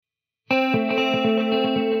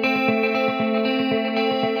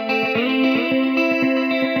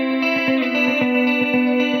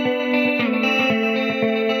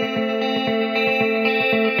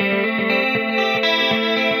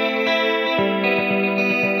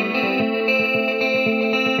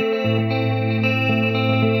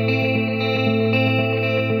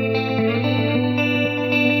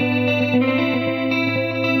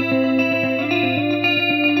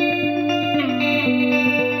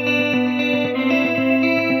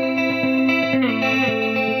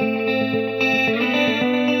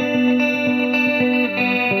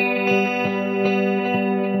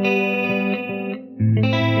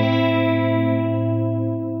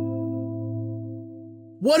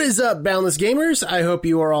What is up, Boundless Gamers? I hope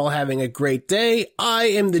you are all having a great day. I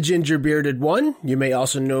am the Ginger Bearded One. You may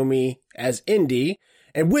also know me as Indy.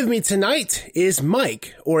 And with me tonight is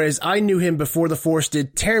Mike, or as I knew him before the Force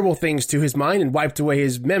did terrible things to his mind and wiped away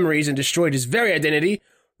his memories and destroyed his very identity,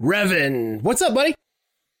 Revan. What's up, buddy?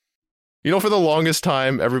 You know, for the longest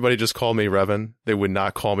time, everybody just called me Revan. They would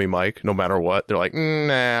not call me Mike, no matter what. They're like,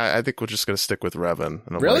 nah, I think we're just going to stick with Revan.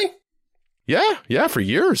 And I'm really? Like, yeah, for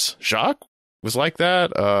years. Jacques was like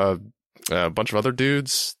that. A bunch of other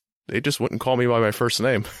dudes, they just wouldn't call me by my first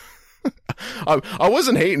name. I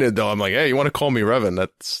wasn't hating it, though. I'm like, hey, you want to call me Revan?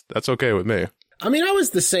 That's okay with me. I mean, I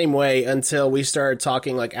was the same way until we started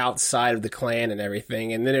talking, like, outside of the clan and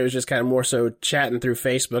everything. And then it was just kind of more so chatting through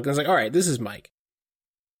Facebook. And I was like, all right, this is Mike.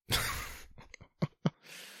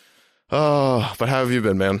 Oh, but how have you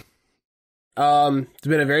been, man? It's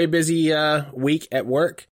been a very busy week at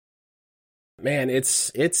work. Man,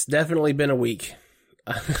 it's definitely been a week.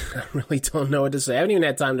 I really don't know what to say. I haven't even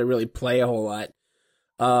had time to really play a whole lot.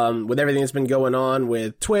 With everything that's been going on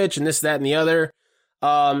with Twitch and this, that, and the other.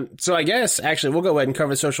 So I guess, actually, we'll go ahead and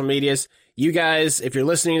cover the social medias. You guys, if you're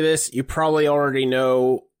listening to this, you probably already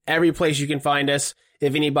know every place you can find us.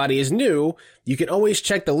 If anybody is new, you can always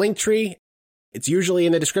check the link tree. It's usually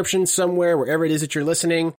in the description somewhere, wherever it is that you're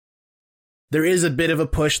listening. There is a bit of a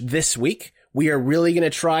push this week. We are really going to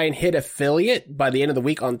try and hit affiliate by the end of the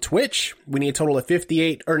week on Twitch. We need a total of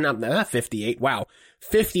 50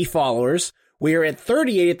 followers. We are at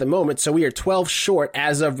 38 at the moment, so we are 12 short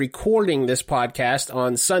as of recording this podcast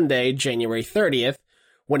on Sunday, January 30th.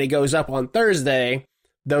 When it goes up on Thursday,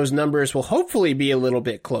 those numbers will hopefully be a little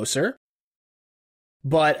bit closer.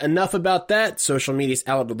 But enough about that. Social media's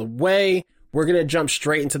out of the way. We're going to jump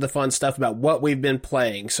straight into the fun stuff about what we've been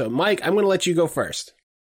playing. So, Mike, I'm going to let you go first.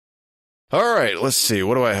 All right, let's see.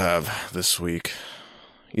 What do I have this week?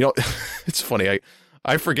 You know, it's funny.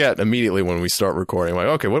 I forget immediately when we start recording. I'm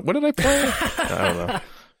like, okay, what did I play? I don't know.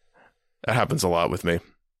 That happens a lot with me.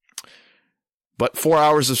 But 4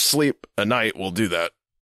 hours of sleep a night will do that.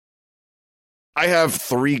 I have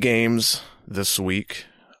 3 games this week.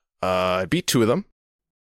 I beat 2 of them.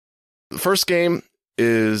 The first game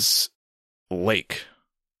is Lake.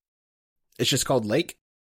 It's just called Lake?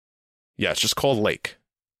 Yeah, it's just called Lake.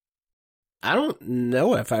 I don't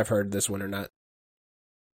know if I've heard this one or not.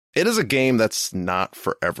 It is a game that's not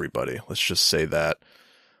for everybody. Let's just say that.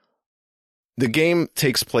 The game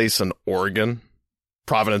takes place in Oregon,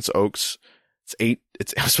 Providence Oaks. I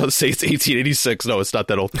was about to say it's 1886. No, it's not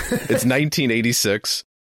that old. It's 1986.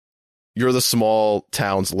 You're the small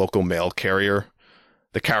town's local mail carrier.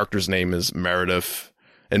 The character's name is Meredith,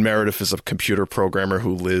 and Meredith is a computer programmer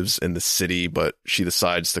who lives in the city, but she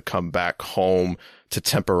decides to come back home to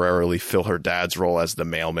temporarily fill her dad's role as the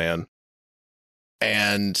mailman.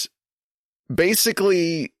 And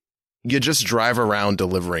basically, you just drive around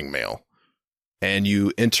delivering mail, and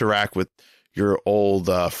you interact with your old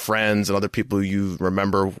friends and other people you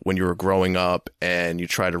remember when you were growing up, and you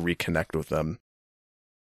try to reconnect with them.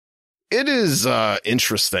 It is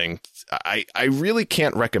interesting. I really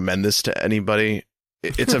can't recommend this to anybody.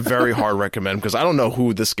 It's a very hard recommend because I don't know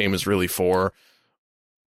who this game is really for.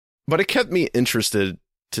 But it kept me interested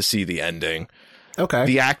to see the ending. Okay.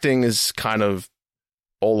 The acting is kind of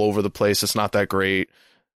all over the place. It's not that great.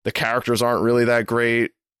 The characters aren't really that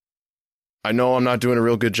great. I know I'm not doing a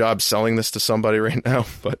real good job selling this to somebody right now,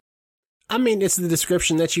 but I mean, it's the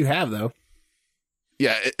description that you have, though.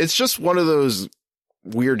 Yeah, it's just one of those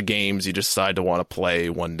weird games you decide to want to play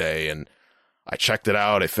one day, and I checked it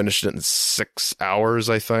out. I finished it in 6 hours,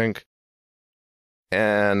 I think,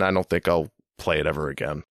 and I don't think I'll play it ever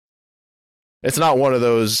again. It's not one of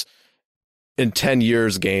those in 10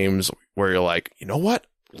 years games where you're like, you know what?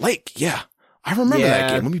 Lake, yeah, I remember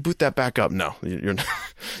that game. Let me boot that back up. No, you're not.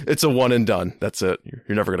 It's a one and done. That's it.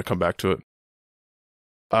 You're never going to come back to it.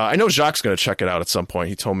 I know Jacques' going to check it out at some point.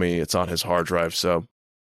 He told me it's on his hard drive, so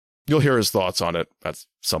you'll hear his thoughts on it at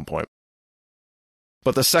some point.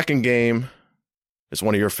 But the second game is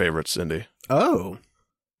one of your favorites, Indy. Oh.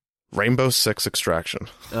 Rainbow Six Extraction.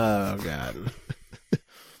 Oh, God.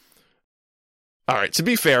 All right, to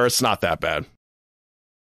be fair, it's not that bad.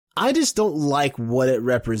 I just don't like what it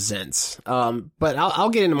represents. But I'll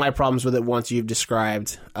get into my problems with it once you've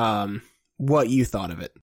described what you thought of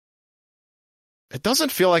it. It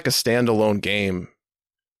doesn't feel like a standalone game.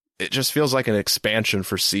 It just feels like an expansion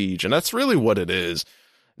for Siege, and that's really what it is.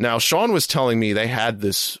 Now, Sean was telling me they had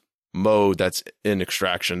this mode that's in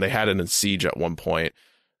Extraction. They had it in Siege at one point.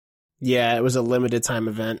 Yeah, it was a limited time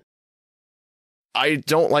event. I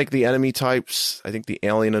don't like the enemy types. I think the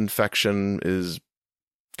alien infection is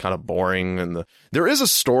kind of boring. And there is a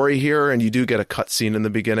story here, and you do get a cutscene in the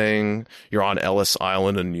beginning. You're on Ellis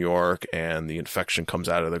Island in New York, and the infection comes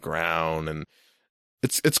out of the ground, and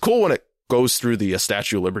it's cool when it goes through the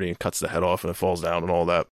Statue of Liberty and cuts the head off and it falls down and all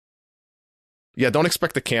that. Yeah, don't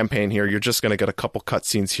expect the campaign here. You're just going to get a couple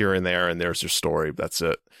cutscenes here and there, and there's your story. That's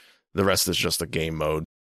it. The rest is just a game mode.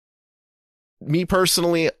 Me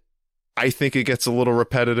personally, I think it gets a little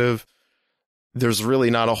repetitive. There's really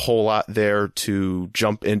not a whole lot there to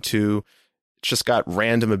jump into. It's just got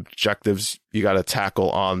random objectives you got to tackle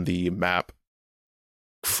on the map.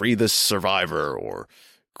 Free this survivor, or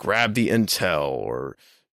grab the intel, or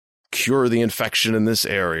cure the infection in this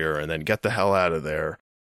area, and then get the hell out of there.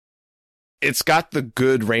 It's got the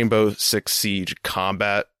good Rainbow Six Siege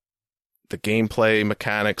combat. The gameplay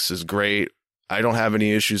mechanics is great. I don't have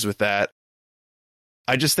any issues with that.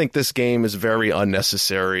 I just think this game is very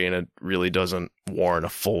unnecessary, and it really doesn't warrant a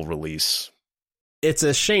full release. It's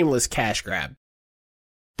a shameless cash grab.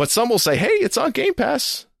 But some will say, hey, it's on Game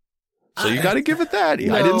Pass, so you got to give it that.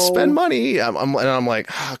 No. I didn't spend money. I'm like,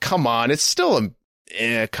 oh, come on. It's still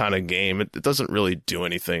a kind of game. It doesn't really do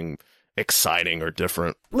anything exciting or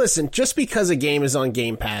different. Listen, just because a game is on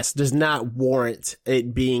Game Pass does not warrant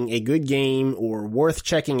it being a good game or worth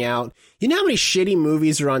checking out. You know how many shitty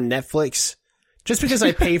movies are on Netflix? Just because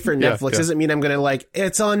I pay for Netflix doesn't mean I'm going to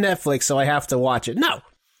it's on Netflix, so I have to watch it. No.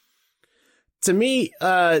 To me,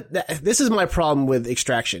 this is my problem with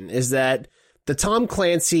Extraction, is that the Tom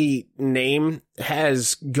Clancy name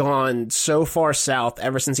has gone so far south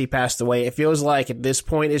ever since he passed away. It feels like at this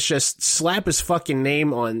point, it's just slap his fucking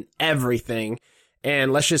name on everything,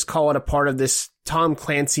 and let's just call it a part of this Tom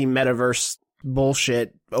Clancy metaverse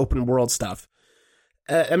bullshit open world stuff.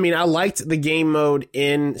 I mean, I liked the game mode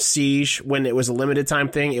in Siege when it was a limited time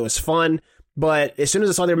thing. It was fun. But as soon as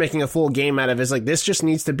I saw they're making a full game out of it, it's like, this just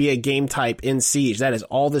needs to be a game type in Siege. That is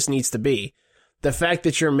all this needs to be. The fact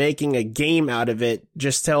that you're making a game out of it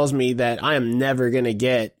just tells me that I am never going to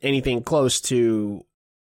get anything close to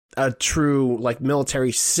a true,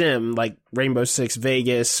 military sim, like Rainbow Six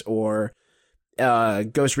Vegas or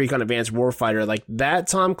Ghost Recon Advanced Warfighter. Like that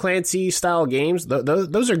Tom Clancy style games,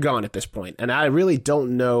 those are gone at this point. And I really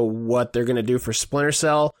don't know what they're going to do for Splinter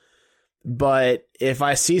Cell. But if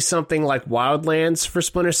I see something like Wildlands for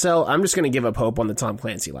Splinter Cell, I'm just going to give up hope on the Tom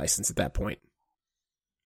Clancy license at that point.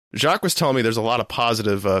 Jacques was telling me there's a lot of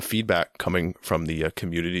positive feedback coming from the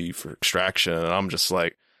community for Extraction, and I'm just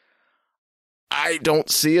like, I don't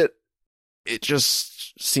see it. It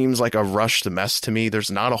just seems like a rushed mess to me.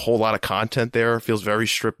 There's not a whole lot of content there. It feels very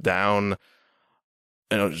stripped down.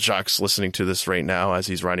 I know Jacques listening to this right now as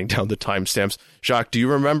he's writing down the timestamps. Jacques, do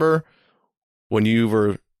you remember when you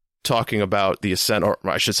were talking about the Ascent, or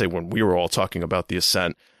I should say when we were all talking about the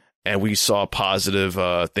Ascent, and we saw positive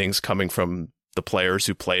things coming from the players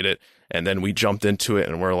who played it, and then we jumped into it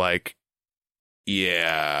and we're like,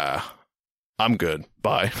 yeah, I'm good.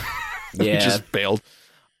 Bye. Yeah. We just bailed.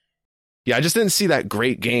 Yeah, I just didn't see that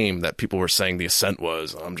great game that people were saying the Ascent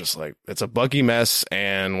was. I'm just like, it's a buggy mess,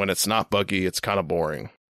 and when it's not buggy, it's kind of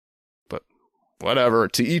boring. But whatever,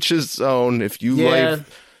 to each his own. If you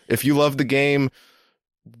love the game,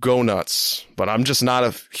 go nuts. But I'm just not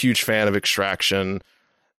a huge fan of Extraction.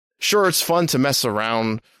 Sure, it's fun to mess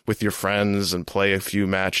around with your friends and play a few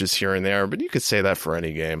matches here and there, but you could say that for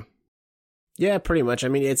any game. Yeah, pretty much. I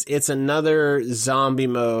mean, it's another zombie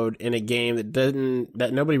mode in a game that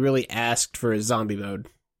nobody really asked for a zombie mode.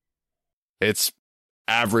 It's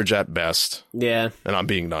average at best. Yeah. And I'm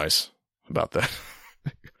being nice about that.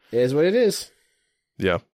 It is what it is.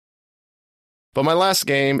 Yeah. But my last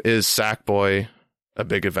game is Sackboy: A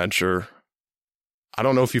Big Adventure. I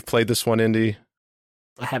don't know if you've played this one, Indy.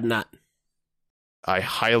 I have not. I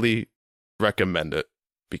highly recommend it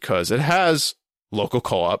because it has local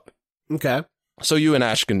co-op. Okay. So you and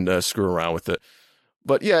Ash can screw around with it.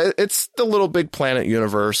 But yeah, it's the Little Big Planet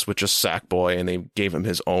universe with just Sackboy, and they gave him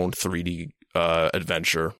his own 3D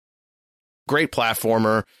adventure. Great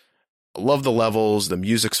platformer. Love the levels. The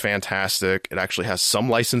music's fantastic. It actually has some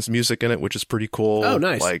licensed music in it, which is pretty cool. Oh,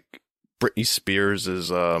 nice. Like Britney Spears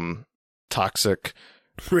is Toxic.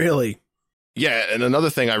 Really? Yeah, and another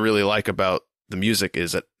thing I really like about the music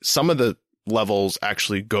is that some of the levels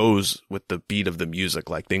actually goes with the beat of the music,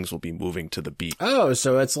 like things will be moving to the beat. Oh,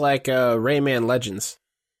 so it's like Rayman Legends.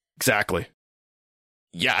 Exactly.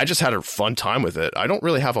 Yeah, I just had a fun time with it. I don't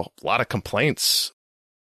really have a lot of complaints.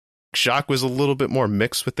 Jacques was a little bit more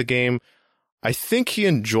mixed with the game. I think he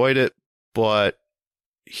enjoyed it, but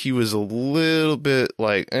he was a little bit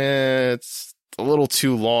like, it's a little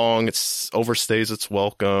too long. It overstays its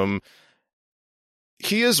welcome.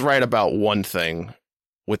 He is right about one thing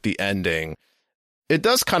with the ending. it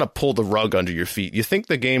does kind of pull the rug under your feet. You think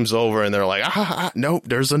the game's over and they're like, nope,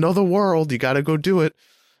 there's another world. You got to go do it.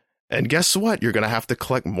 And guess what? You're going to have to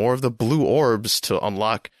collect more of the blue orbs to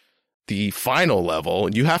unlock the final level.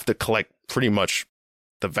 And you have to collect pretty much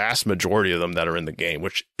the vast majority of them that are in the game,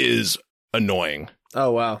 which is annoying.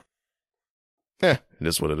 Oh, wow. It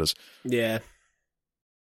is what it is. Yeah.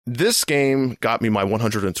 This game got me my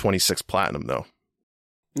 126 platinum, though.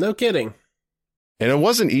 No kidding. And it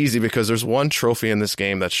wasn't easy because there's one trophy in this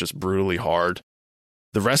game that's just brutally hard.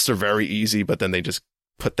 The rest are very easy, but then they just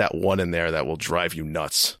put that one in there that will drive you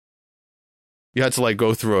nuts. You had to like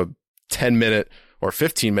go through a 10-minute or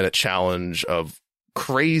 15-minute challenge of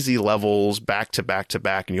crazy levels back to back to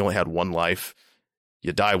back, and you only had one life.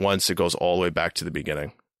 You die once, it goes all the way back to the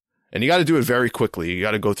beginning. And you got to do it very quickly. You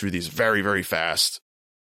got to go through these very, very fast.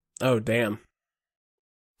 Oh, damn.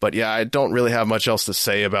 But yeah, I don't really have much else to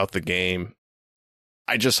say about the game.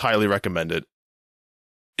 I just highly recommend it.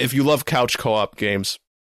 If you love couch co-op games,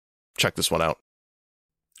 check this one out.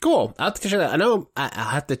 Cool. I'll have to check that. I know I'll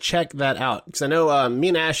have to check that out because I know me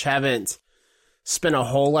and Ash haven't spent a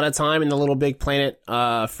whole lot of time in the Little Big Planet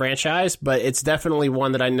franchise, but it's definitely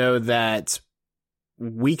one that I know that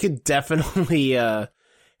we could definitely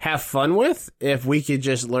have fun with if we could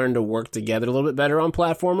just learn to work together a little bit better on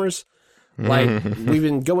platformers. Like we've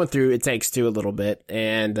been going through It Takes Two a little bit,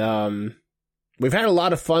 and we've had a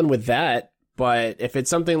lot of fun with that. But if it's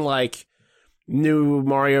something like New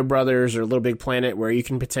Mario Brothers or Little Big Planet where you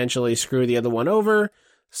can potentially screw the other one over,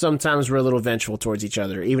 sometimes we're a little vengeful towards each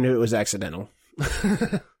other, even if it was accidental.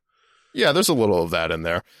 Yeah, there's a little of that in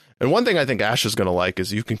there. And one thing I think Ash is going to like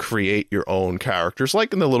is you can create your own characters.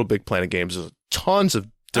 Like in the Little Big Planet games, there's tons of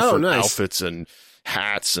different outfits and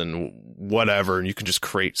hats and whatever, and you can just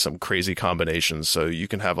create some crazy combinations. So you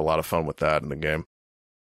can have a lot of fun with that in the game.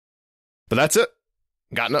 But that's it.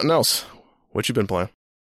 Got nothing else. What you been playing?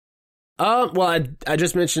 Well, I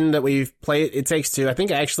just mentioned that we've played It Takes Two. I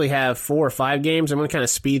think I actually have 4 or 5 games. I'm going to kind of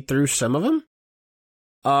speed through some of them.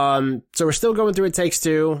 So we're still going through It Takes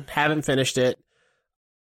Two. Haven't finished it.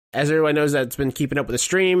 As everyone knows that's been keeping up with the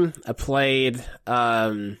stream, I played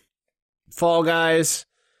Fall Guys.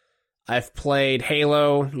 I've played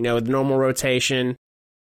Halo, the normal rotation.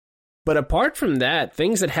 But apart from that,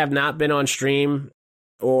 things that have not been on stream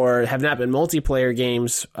or have not been multiplayer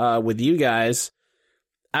games with you guys,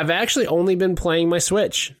 I've actually only been playing my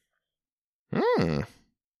Switch. I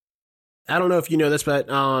don't know if you know this, but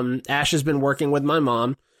Ash has been working with my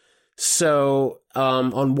mom. So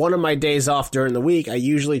on one of my days off during the week, I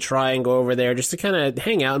usually try and go over there just to kind of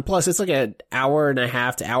hang out. And plus, it's like an hour and a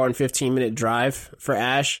half to hour and 15-minute drive for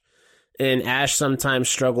Ash. And Ash sometimes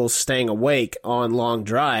struggles staying awake on long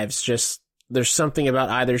drives. Just there's something about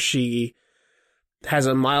either she has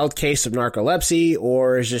a mild case of narcolepsy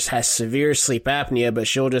or just has severe sleep apnea, but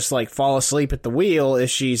she'll just like fall asleep at the wheel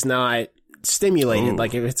if she's not stimulated. Ooh.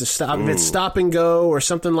 Like if it's stop and go or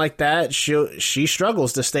something like that, she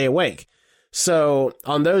struggles to stay awake. So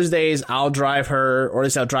on those days, I'll drive her, or at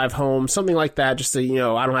least I'll drive home, something like that, just to,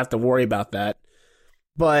 I don't have to worry about that.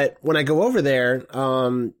 But when I go over there,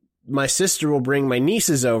 my sister will bring my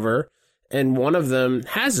nieces over, and one of them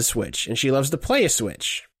has a Switch, and she loves to play a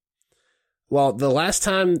Switch. Well, the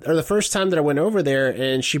first time that I went over there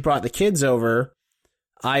and she brought the kids over,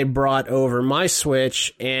 I brought over my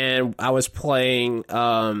Switch and I was playing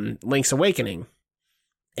Link's Awakening.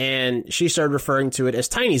 And she started referring to it as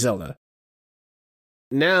Tiny Zelda.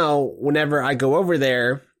 Now, whenever I go over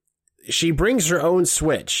there, she brings her own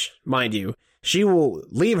Switch, mind you. She will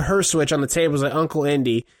leave her Switch on the table and say, Uncle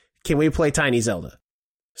Indy, can we play Tiny Zelda?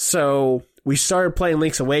 So we started playing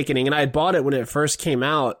Link's Awakening, and I had bought it when it first came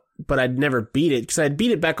out, but I'd never beat it because I'd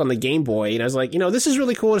beat it back on the Game Boy. And I was like, this is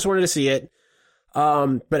really cool. I just wanted to see it.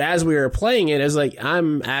 But as we were playing it, I was like,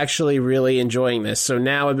 I'm actually really enjoying this. So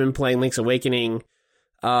now I've been playing Link's Awakening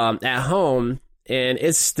at home, and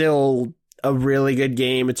it's still a really good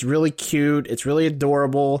game. It's really cute. It's really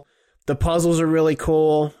adorable. The puzzles are really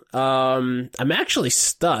cool. I'm actually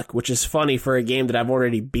stuck, which is funny for a game that I've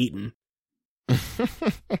already beaten.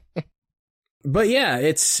 But yeah,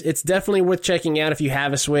 it's definitely worth checking out if you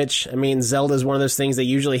have a Switch. I mean, Zelda's one of those things that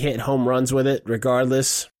usually hit home runs with it,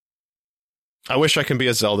 regardless. I wish I can be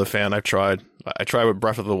a Zelda fan. I've tried. I tried with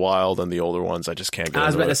Breath of the Wild and the older ones. I just can't get into it. I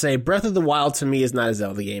was about to say, Breath of the Wild to me is not a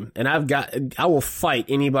Zelda game. And I will fight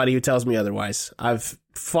anybody who tells me otherwise. I've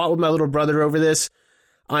fought with my little brother over this.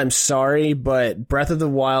 I'm sorry, but Breath of the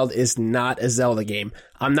Wild is not a Zelda game.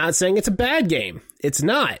 I'm not saying it's a bad game. It's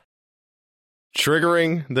not.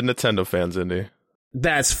 Triggering the Nintendo fans, Indy.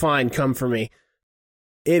 That's fine. Come for me.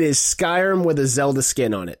 It is Skyrim with a Zelda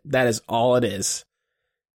skin on it. That is all it is.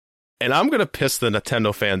 And I'm going to piss the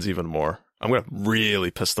Nintendo fans even more. I'm going to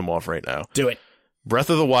really piss them off right now. Do it. Breath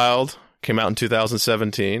of the Wild came out in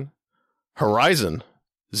 2017. Horizon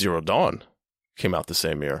Zero Dawn came out the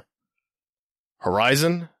same year.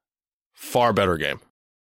 Horizon, far better game.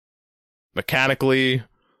 Mechanically,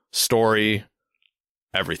 story,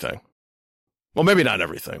 everything. Well, maybe not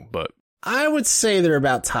everything, but... I would say they're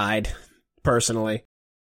about tied, personally.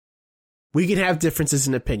 We can have differences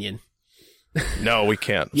in opinion. No, we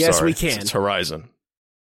can't. Yes, Sorry. we can. It's Horizon.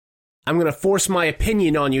 I'm going to force my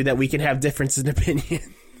opinion on you that we can have differences in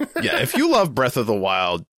opinion. Yeah, if you love Breath of the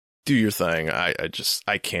Wild, do your thing. I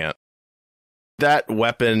can't. That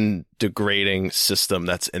weapon degrading system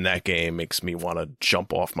that's in that game makes me want to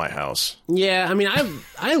jump off my house. Yeah, I mean,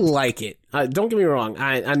 I like it. Don't get me wrong.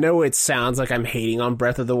 I know it sounds like I'm hating on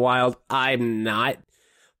Breath of the Wild. I'm not.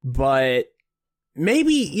 But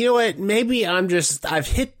maybe, you know what? Maybe I've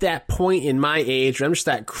hit that point in my age where I'm just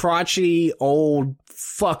that crotchety old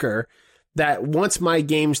fucker that wants my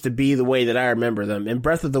games to be the way that I remember them. And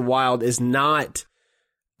Breath of the Wild is not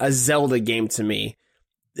a Zelda game to me.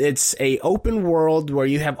 It's a open world where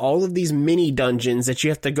you have all of these mini dungeons that you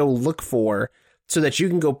have to go look for so that you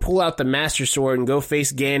can go pull out the Master Sword and go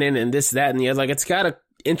face Ganon and this, that, and the other. Like, it's got an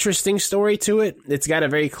interesting story to it. It's got a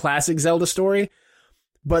very classic Zelda story.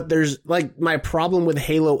 But there's, like, my problem with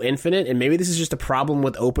Halo Infinite, and maybe this is just a problem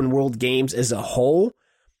with open world games as a whole.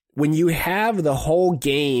 When you have the whole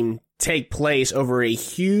game take place over a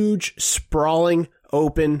huge, sprawling,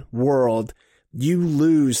 open world, you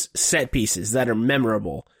lose set pieces that are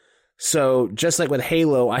memorable. So just like with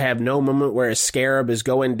Halo, I have no moment where a scarab is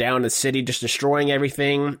going down the city, just destroying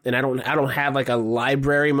everything. And I don't have like a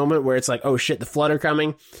library moment where it's like, oh shit, the flood are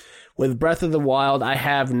coming. With Breath of the Wild, I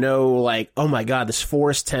have no like, oh my god, this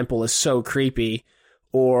forest temple is so creepy.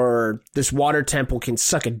 Or this water temple can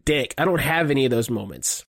suck a dick. I don't have any of those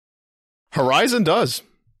moments. Horizon does.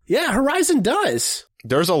 Yeah, Horizon does.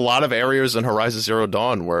 There's a lot of areas in Horizon Zero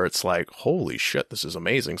Dawn where it's like, holy shit, this is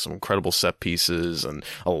amazing. Some incredible set pieces and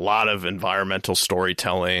a lot of environmental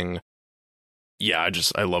storytelling. Yeah,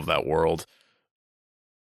 I love that world.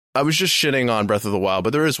 I was just shitting on Breath of the Wild,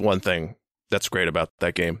 but there is one thing that's great about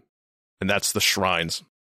that game, and that's the shrines.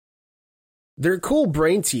 They're cool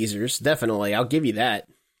brain teasers, definitely. I'll give you that.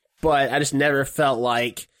 But I just never felt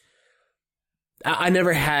like... I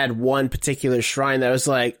never had one particular shrine that was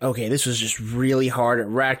like, okay, this was just really hard. It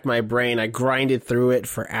racked my brain. I grinded through it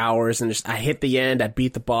for hours and just I hit the end. I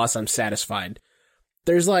beat the boss. I'm satisfied.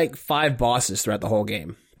 There's like 5 bosses throughout the whole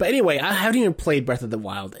game. But anyway, I haven't even played Breath of the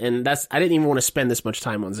Wild, and I didn't even want to spend this much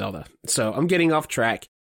time on Zelda. So I'm getting off track.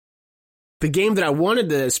 The game that I wanted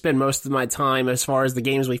to spend most of my time as far as the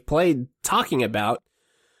games we've played talking about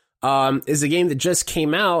is a game that just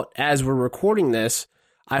came out as we're recording this.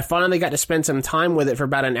 I finally got to spend some time with it for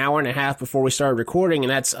about an hour and a half before we started recording, and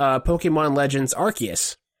that's Pokemon Legends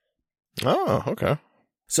Arceus. Oh, okay.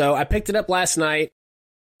 So I picked it up last night.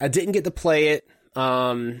 I didn't get to play it.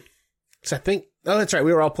 So I think, oh, that's right.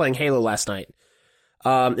 We were all playing Halo last night.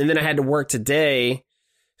 And then I had to work today.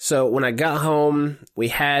 So when I got home, we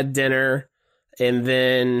had dinner, and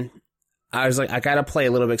then I was like, I got to play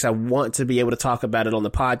a little bit because I want to be able to talk about it on the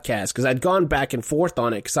podcast. Because I'd gone back and forth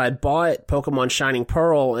on it because I'd bought Pokemon Shining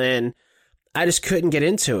Pearl and I just couldn't get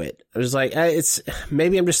into it. I was like,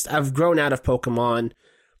 I've grown out of Pokemon.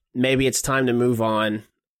 Maybe it's time to move on.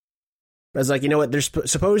 I was like, you know what?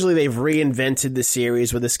 Supposedly they've reinvented the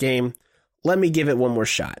series with this game. Let me give it one more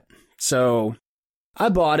shot. So I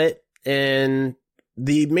bought it, and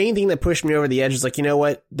the main thing that pushed me over the edge is like, you know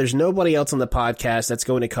what? There's nobody else on the podcast that's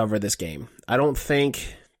going to cover this game. I don't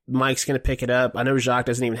think Mike's going to pick it up. I know Jacques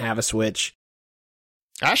doesn't even have a Switch.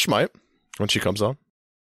 Ash might, when she comes on.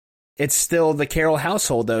 It's still the Carroll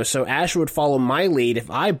household, though, so Ash would follow my lead if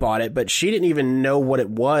I bought it, but she didn't even know what it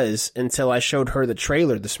was until I showed her the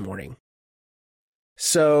trailer this morning.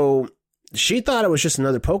 So she thought it was just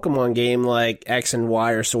another Pokemon game like X and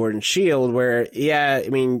Y or Sword and Shield, where, yeah, I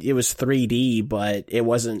mean, it was 3D, but it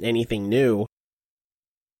wasn't anything new.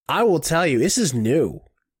 I will tell you, this is new.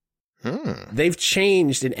 They've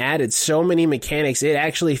changed and added so many mechanics, it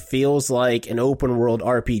actually feels like an open-world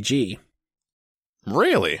RPG.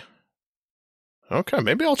 Really? Okay,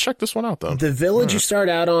 maybe I'll check this one out, then. The village you start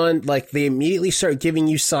out on, like, they immediately start giving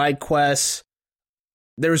you side quests.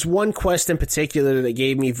 There's one quest in particular that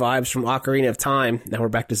gave me vibes from Ocarina of Time. Now we're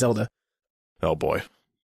back to Zelda. Oh, boy.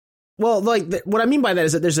 Well, like, what I mean by that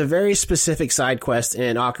is that there's a very specific side quest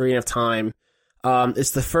in Ocarina of Time.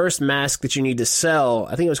 It's the first mask that you need to sell.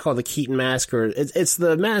 I think it was called the Keaton mask, or it's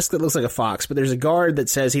the mask that looks like a fox, but there's a guard that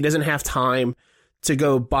says he doesn't have time to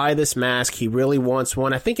go buy this mask. He really wants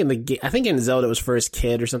one. I think in Zelda it was for his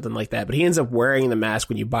kid or something like that, but he ends up wearing the mask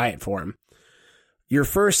when you buy it for him. Your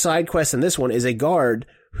first side quest in this one is a guard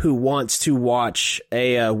who wants to watch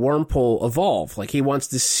a Wurmple evolve. Like, he wants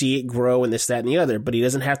to see it grow and this, that, and the other, but he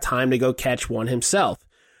doesn't have time to go catch one himself.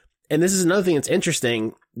 And this is another thing that's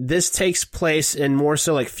interesting. This takes place in more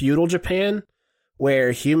so like feudal Japan,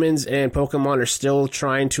 where humans and Pokemon are still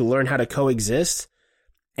trying to learn how to coexist.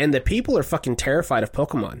 And the people are fucking terrified of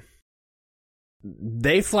Pokemon.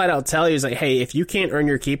 They flat out tell you, like, hey, if you can't earn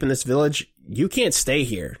your keep in this village, you can't stay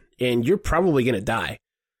here, and you're probably going to die.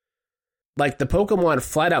 Like, the Pokemon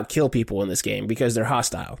flat out kill people in this game because they're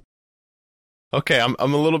hostile. Okay, I'm a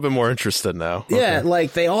little bit more interested now. Yeah, Okay.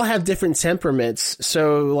 like, they all have different temperaments.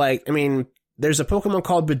 So, like, I mean, there's a Pokemon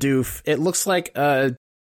called Bidoof. It looks like a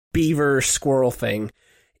beaver squirrel thing.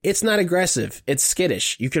 It's not aggressive. It's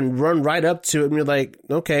skittish. You can run right up to it and you're like,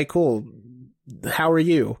 okay, cool. How are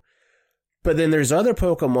you? But then there's other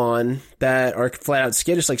Pokemon that are flat out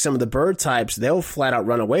skittish, like some of the bird types. They'll flat out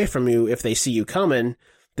run away from you if they see you coming.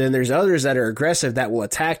 Then there's others that are aggressive that will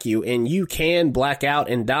attack you, and you can black out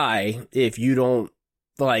and die if you don't,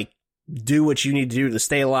 like, do what you need to do to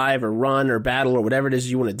stay alive or run or battle or whatever it is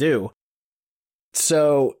you want to do.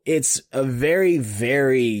 So it's a very,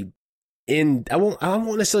 very I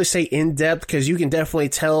won't necessarily say in-depth, because you can definitely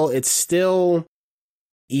tell it's still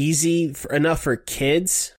easy enough for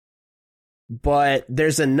kids, but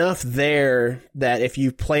there's enough there that if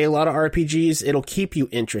you play a lot of RPGs, it'll keep you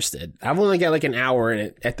interested. I've only got like an hour in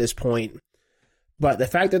it at this point, but the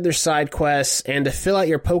fact that there's side quests and to fill out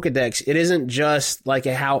your Pokedex, it isn't just like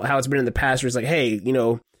how it's been in the past where it's like, hey, you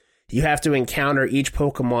know, you have to encounter each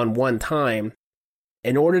Pokemon one time.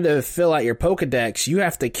 In order to fill out your Pokedex, you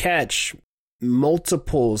have to catch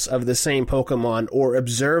multiples of the same Pokemon or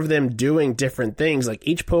observe them doing different things. Like,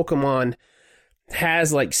 each Pokemon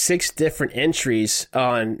has like 6 different entries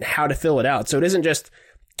on how to fill it out. So it isn't just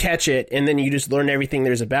catch it and then you just learn everything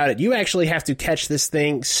there's about it. You actually have to catch this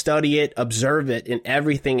thing, study it, observe it, and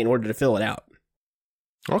everything in order to fill it out.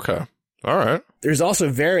 Okay. All right. There's also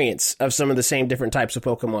variants of some of the same different types of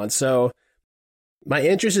Pokemon. So my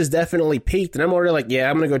interest is definitely peaked, and I'm already like, yeah,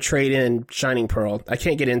 I'm going to go trade in Shining Pearl. I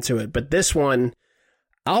can't get into it, but this one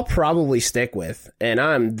I'll probably stick with, and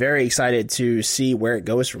I'm very excited to see where it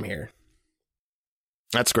goes from here.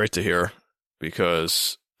 That's great to hear,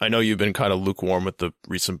 because I know you've been kind of lukewarm with the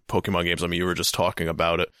recent Pokemon games. I mean, you were just talking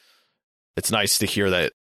about it. It's nice to hear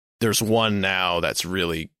that there's one now that's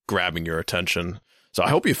really grabbing your attention. So I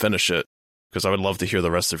hope you finish it, because I would love to hear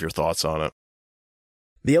the rest of your thoughts on it.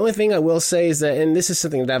 The only thing I will say is that, and this is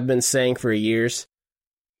something that I've been saying for years,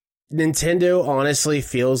 Nintendo honestly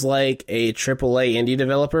feels like a AAA indie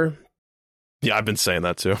developer. Yeah, I've been saying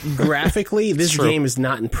that too. Graphically, this game is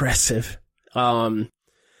not impressive.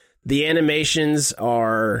 The animations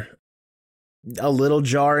are a little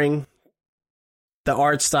jarring. The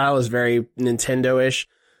art style is very Nintendo-ish,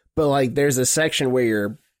 but like there's a section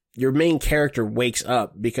where your main character wakes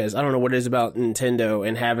up because I don't know what it is about Nintendo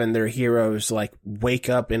and having their heroes like wake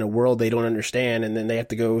up in a world they don't understand and then they have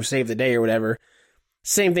to go save the day or whatever.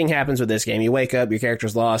 Same thing happens with this game. You wake up, your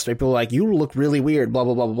character's lost. People are like, you look really weird, blah,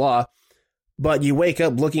 blah, blah, blah, blah. But you wake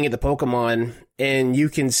up looking at the Pokemon and you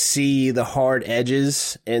can see the hard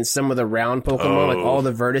edges and some of the round Pokemon, like all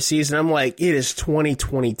the vertices. And I'm like, it is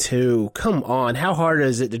 2022. Come on. How hard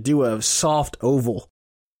is it to do a soft oval?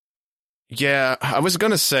 Yeah, I was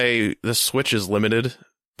going to say the Switch is limited,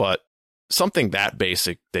 but something that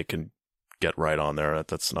basic they can get right on there.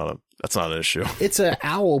 That's not an issue. It's an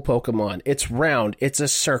owl Pokemon. It's round. It's a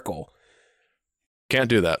circle. Can't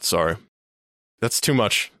do that. Sorry. That's too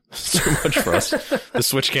much. It's too much for us. The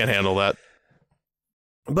Switch can't handle that.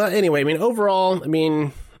 But anyway, I mean, overall, I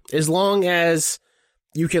mean, as long as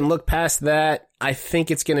you can look past that, I think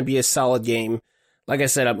it's going to be a solid game. Like I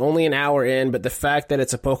said, I'm only an hour in, but the fact that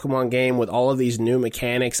it's a Pokemon game with all of these new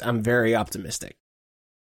mechanics, I'm very optimistic.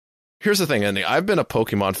 Here's the thing, Andy. I've been a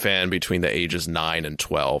Pokemon fan between the ages 9 and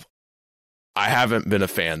 12. I haven't been a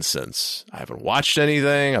fan since. I haven't watched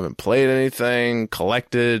anything. I haven't played anything,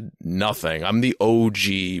 collected nothing. I'm the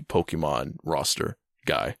OG Pokemon roster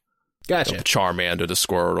guy. Gotcha. The Charmander, the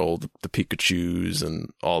Squirtle, the Pikachus, and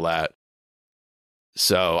all that.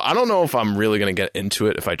 So I don't know if I'm really going to get into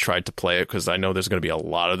it if I tried to play it, because I know there's going to be a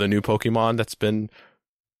lot of the new Pokemon that's been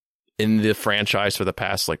in the franchise for the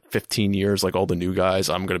past like 15 years, like all the new guys.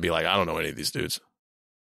 I'm going to be like, I don't know any of these dudes.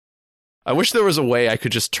 I wish there was a way I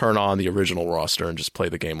could just turn on the original roster and just play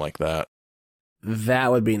the game like that.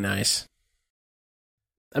 That would be nice.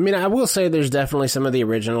 I mean, I will say there's definitely some of the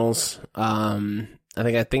originals. I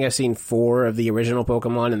think I've seen 4 of the original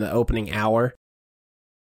Pokemon in the opening hour.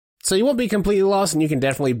 So you won't be completely lost, and you can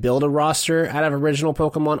definitely build a roster out of original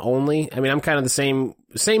Pokemon only. I mean, I'm kind of the same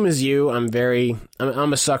as you.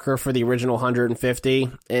 I'm a sucker for the original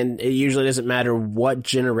 150, and it usually doesn't matter what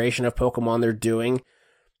generation of Pokemon they're doing.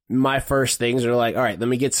 My first things are like, all right, let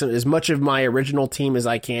me get as much of my original team as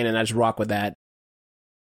I can, and I just rock with that.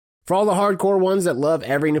 For all the hardcore ones that love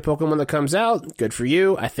every new Pokemon that comes out, good for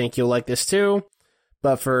you. I think you'll like this too.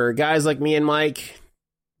 But for guys like me and Mike,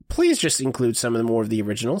 please just include some of the more of the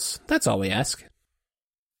originals. That's all we ask.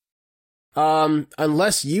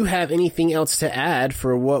 Unless you have anything else to add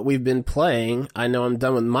for what we've been playing, I know I'm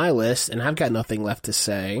done with my list, and I've got nothing left to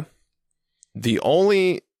say. The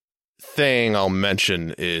only thing I'll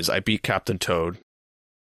mention is I beat Captain Toad.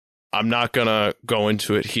 I'm not going to go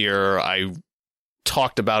into it here. I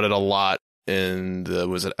talked about it a lot in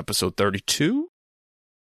was it episode 32?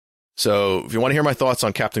 So if you want to hear my thoughts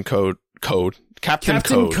on Captain Code. Yeah.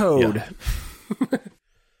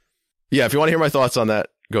 Yeah, if you want to hear my thoughts on that,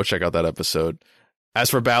 go check out that episode. As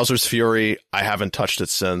for Bowser's Fury, I haven't touched it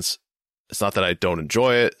since. It's not that I don't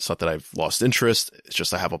enjoy it. It's not that I've lost interest. It's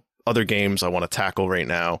just I have other games I want to tackle right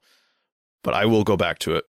now. But I will go back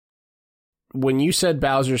to it. When you said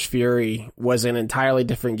Bowser's Fury was an entirely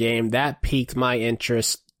different game, that piqued my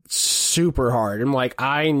interest super hard. I'm like,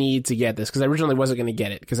 I need to get this, because I originally wasn't going to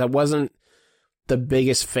get it, because I wasn't the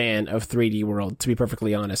biggest fan of 3D World, to be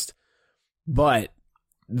perfectly honest. But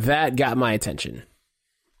that got my attention.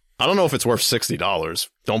 I don't know if it's worth $60.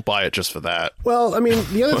 Don't buy it just for that. Well, I mean,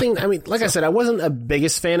 the other thing, like I said, I wasn't a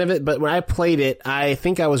biggest fan of it, but when I played it, I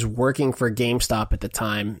think I was working for GameStop at the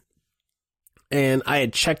time, and I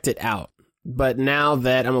had checked it out. But now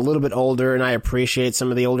that I'm a little bit older and I appreciate some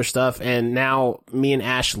of the older stuff, and now me and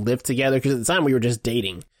Ash live together, because at the time we were just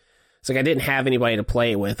dating. It's like I didn't have anybody to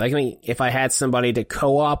play it with. I mean, if I had somebody to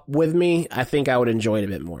co-op with me, I think I would enjoy it a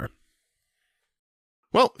bit more.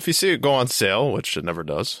 Well, if you see it go on sale, which it never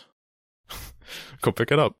does, go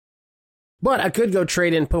pick it up. But I could go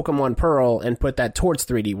trade in Pokemon Pearl and put that towards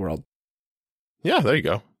 3D World. Yeah, there you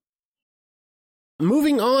go.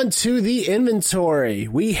 Moving on to the inventory,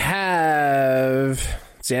 we have,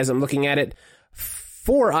 see, as I'm looking at it,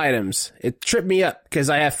 4 items. It tripped me up because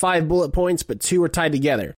I have 5 bullet points, but 2 are tied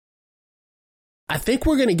together. I think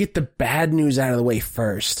we're going to get the bad news out of the way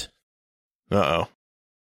first. Uh-oh.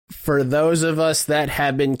 For those of us that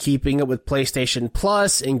have been keeping up with PlayStation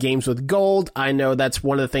Plus and Games with Gold, I know that's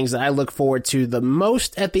one of the things that I look forward to the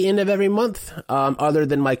most at the end of every month, other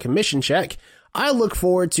than my commission check. I look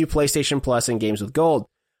forward to PlayStation Plus and Games with Gold.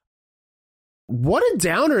 What a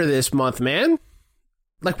downer this month, man.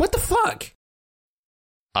 Like, what the fuck?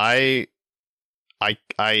 I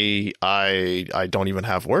don't even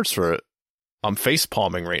have words for it. I'm face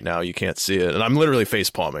palming right now. You can't see it. And I'm literally face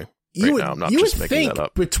palming right now. I'm not just making that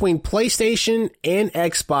up. Between PlayStation and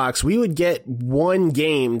Xbox, we would get one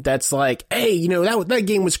game that's like, hey, you know, that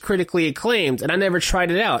game was critically acclaimed and I never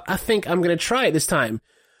tried it out. I think I'm going to try it this time.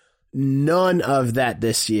 None of that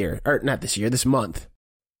this year. Or not this year, this month.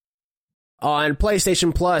 On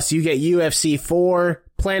PlayStation Plus, you get UFC 4,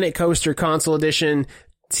 Planet Coaster Console Edition,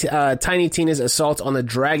 Tiny Tina's Assault on the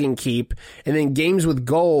Dragon Keep, and then Games with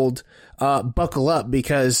Gold, buckle up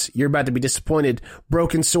because you're about to be disappointed.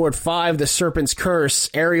 Broken Sword 5, The Serpent's Curse,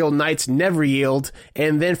 Aerial Knights Never Yield,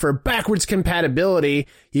 and then for backwards compatibility,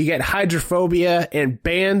 you get Hydrophobia and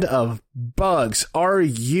Band of Bugs. Are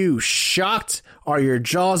you shocked? Are your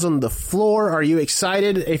jaws on the floor? Are you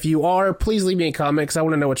excited? If you are, please leave me a comment because I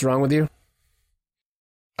want to know what's wrong with you.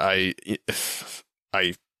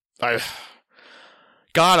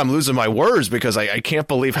 God, I'm losing my words because I can't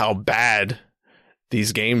believe how bad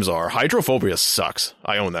these games are. Hydrophobia sucks.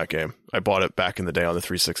 I own that game. I bought it back in the day on the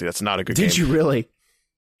 360. That's not a good game. Did you really?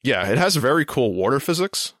 Yeah, it has very cool water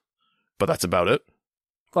physics, but that's about it.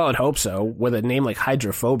 Well, I'd hope so, with a name like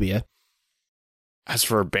Hydrophobia. As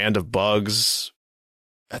for Band of Bugs,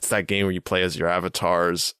 that's that game where you play as your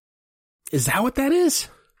avatars. Is that what that is?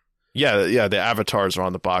 Yeah, the avatars are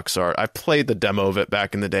on the box art. I played the demo of it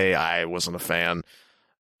back in the day. I wasn't a fan.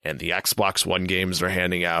 And the Xbox One games they're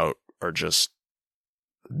handing out are just...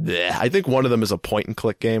 bleh. I think one of them is a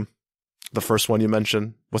point-and-click game. The first one you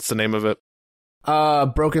mentioned. What's the name of it?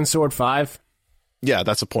 Broken Sword 5. Yeah,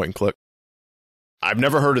 that's a point-and-click. I've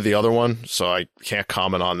never heard of the other one, so I can't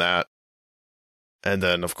comment on that. And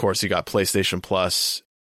then, of course, you got PlayStation Plus,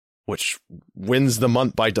 which wins the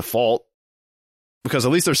month by default. Because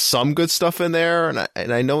at least there's some good stuff in there,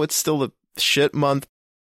 and I know it's still a shit month.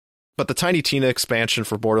 But the Tiny Tina expansion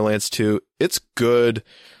for Borderlands 2, it's good.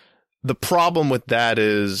 The problem with that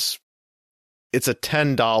is it's a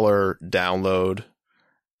 $10 download,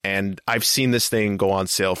 and I've seen this thing go on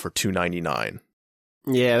sale for $2.99.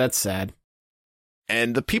 Yeah, that's sad.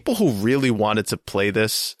 And the people who really wanted to play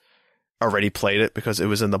this already played it because it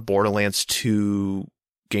was in the Borderlands 2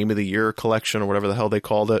 Game of the Year collection or whatever the hell they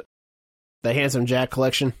called it. The Handsome Jack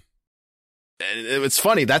collection. And it's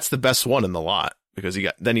funny, that's the best one in the lot because you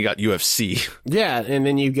got UFC. Yeah, and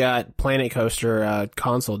then you got Planet Coaster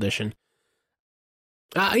console edition.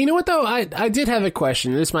 You know what though? I did have a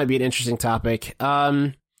question. This might be an interesting topic.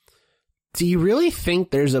 Do you really think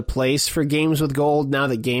there's a place for games with gold now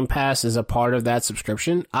that Game Pass is a part of that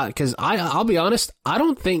subscription? Because I'll be honest, I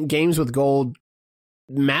don't think games with gold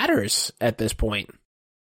matters at this point.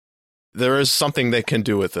 There is something they can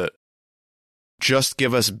do with it. Just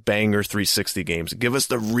give us banger 360 games. Give us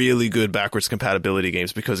the really good backwards compatibility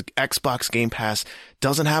games because Xbox Game Pass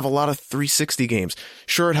doesn't have a lot of 360 games.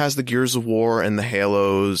 Sure, it has the Gears of War and the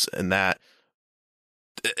Halos and that.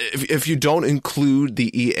 If you don't include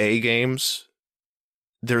the EA games,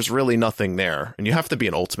 there's really nothing there. And you have to be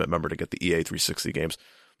an Ultimate member to get the EA 360 games.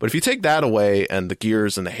 But if you take that away and the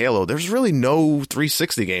Gears and the Halo, there's really no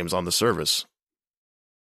 360 games on the service.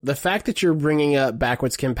 The fact that you're bringing up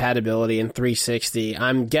backwards compatibility in 360,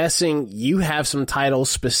 I'm guessing you have some titles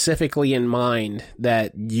specifically in mind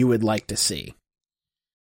that you would like to see.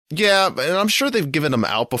 Yeah, and I'm sure they've given them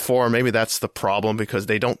out before. Maybe that's the problem because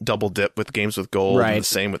they don't double dip with games with gold. Right. And the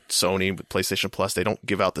same with Sony, with PlayStation Plus. They don't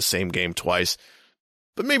give out the same game twice.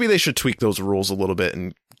 But maybe they should tweak those rules a little bit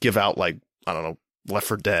and give out, like, I don't know, Left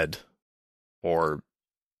 4 Dead or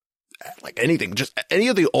like anything. Just any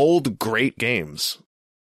of the old great games.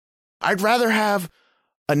 I'd rather have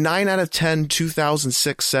a 9 out of 10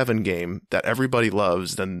 2006-7 game that everybody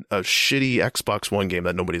loves than a shitty Xbox One game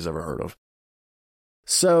that nobody's ever heard of.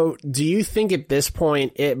 So, do you think at this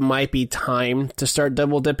point it might be time to start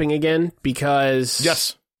double dipping again? Because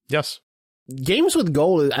Yes. Games with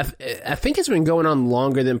gold, I think it's been going on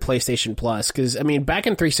longer than PlayStation Plus. Because I mean, back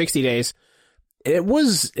in 360 days,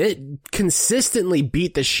 it consistently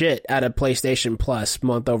beat the shit out of PlayStation Plus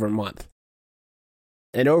month over month.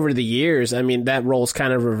 And over the years, I mean, that role's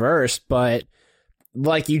kind of reversed, but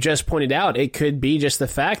like you just pointed out, it could be just the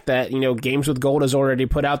fact that, you know, Games with Gold has already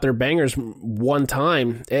put out their bangers one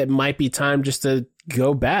time. It might be time just to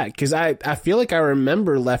go back. Because I feel like I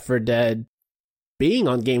remember Left 4 Dead being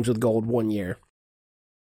on Games with Gold one year.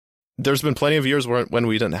 There's been plenty of years when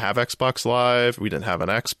we didn't have Xbox Live, we didn't have an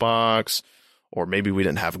Xbox, or maybe we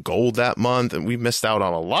didn't have gold that month, and we missed out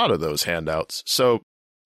on a lot of those handouts. So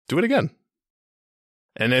do it again.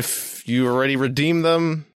 And if you already redeemed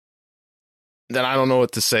them, then I don't know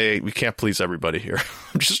what to say. We can't please everybody here.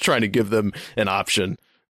 I'm just trying to give them an option.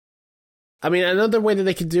 I mean, another way that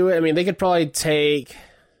they could do it, I mean, they could probably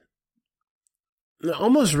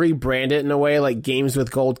almost rebrand it in a way like Games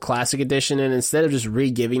with Gold Classic Edition, and instead of just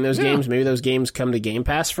re-giving those games, maybe those games come to Game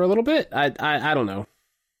Pass for a little bit. I don't know.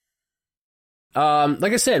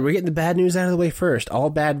 Like I said, we're getting the bad news out of the way first. All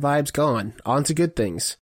bad vibes gone. On to good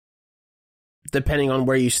things. Depending on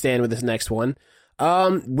where you stand with this next one.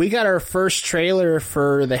 We got our first trailer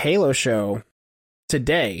for the Halo show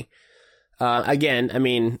today. Again, I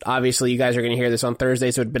mean, obviously you guys are going to hear this on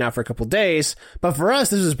Thursday, so it's been out for a couple days. But for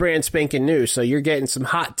us, this is brand spanking new, so you're getting some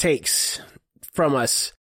hot takes from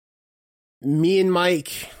us. Me and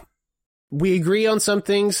Mike, we agree on some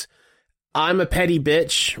things. I'm a petty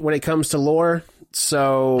bitch when it comes to lore.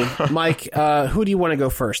 So, Mike, who do you want to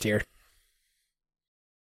go first here?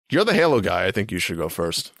 You're the Halo guy. I think you should go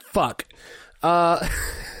first. Fuck.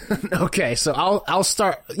 Okay, so I'll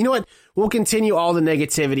start. You know what? We'll continue all the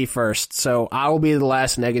negativity first. So I'll be the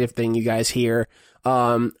last negative thing you guys hear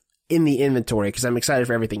in the inventory because I'm excited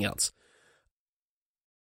for everything else.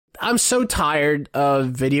 I'm so tired of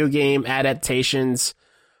video game adaptations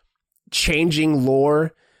changing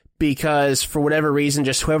lore because for whatever reason,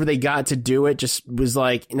 just whoever they got to do it just was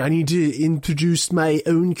like, I need to introduce my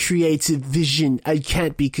own creative vision. I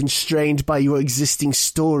can't be constrained by your existing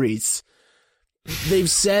stories. They've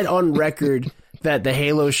said on record that the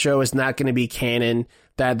Halo show is not going to be canon,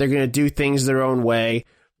 that they're going to do things their own way.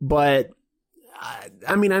 But,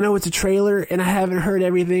 I mean, I know it's a trailer and I haven't heard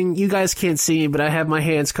everything. You guys can't see me, but I have my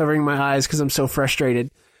hands covering my eyes because I'm so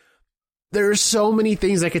frustrated. There are so many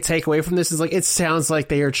things I could take away from this. It's like, it sounds like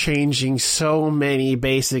they are changing so many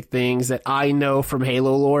basic things that I know from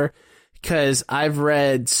Halo lore because I've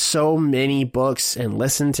read so many books and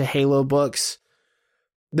listened to Halo books.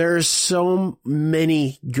 There's so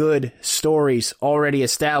many good stories already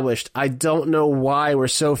established. I don't know why we're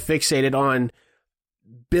so fixated on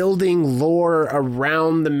building lore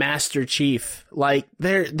around the Master Chief. Like,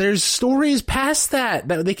 there's stories past that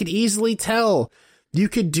they could easily tell. You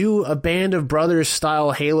could do a Band of Brothers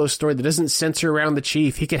style Halo story that doesn't center around the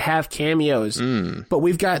Chief. He could have cameos, but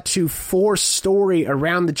we've got to force story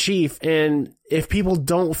around the Chief. And if people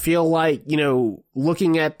don't feel like,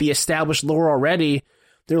 looking at the established lore already,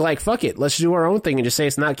 they're like, fuck it, let's do our own thing and just say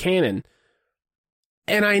it's not canon.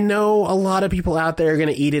 And I know a lot of people out there are going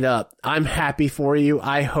to eat it up. I'm happy for you.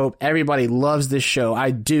 I hope everybody loves this show.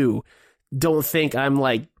 I do. Don't think I'm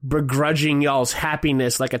like begrudging y'all's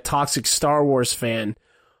happiness like a toxic Star Wars fan.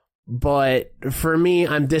 But for me,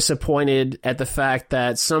 I'm disappointed at the fact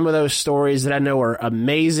that some of those stories that I know are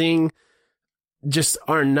amazing just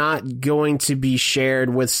are not going to be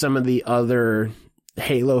shared with some of the other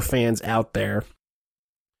Halo fans out there.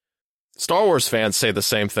 Star Wars fans say the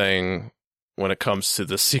same thing when it comes to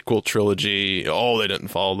the sequel trilogy. Oh, they didn't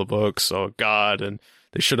follow the books. Oh, God. And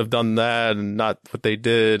they should have done that and not what they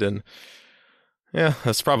did. And yeah,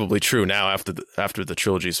 that's probably true now after the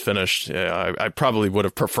trilogy's finished. Yeah, I probably would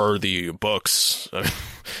have preferred the books.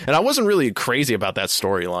 And I wasn't really crazy about that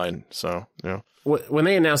storyline. So, When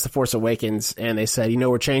they announced The Force Awakens and they said,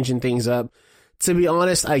 we're changing things up, to be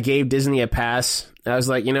honest, I gave Disney a pass. I was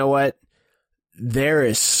like, you know what? There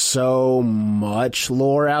is so much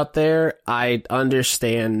lore out there. I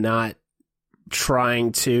understand not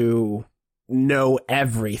trying to know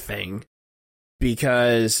everything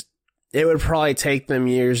because it would probably take them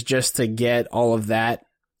years just to get all of that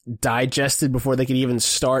digested before they could even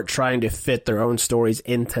start trying to fit their own stories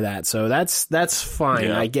into that. So that's fine.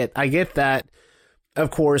 Yeah. I get that. Of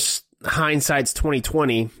course, hindsight's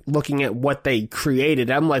 2020. Looking at what they created,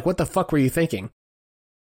 I'm like, what the fuck were you thinking?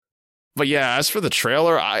 But yeah, as for the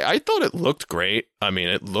trailer, I thought it looked great. I mean,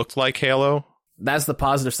 it looked like Halo. That's the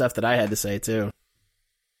positive stuff that I had to say, too.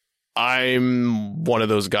 I'm one of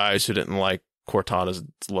those guys who didn't like Cortana's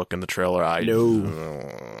look in the trailer.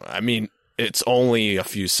 I mean, it's only a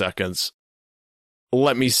few seconds.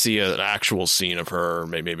 Let me see an actual scene of her.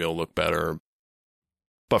 Maybe it'll look better.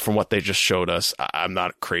 But from what they just showed us, I'm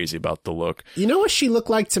not crazy about the look. You know what she looked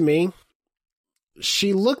like to me?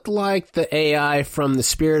 She looked like the AI from the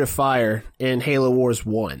Spirit of Fire in Halo Wars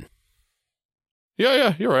 1.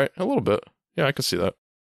 Yeah, you're right. A little bit. Yeah, I can see that.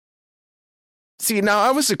 See, now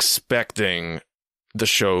I was expecting the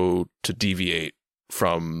show to deviate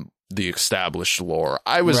from the established lore.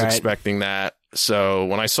 I was expecting that. So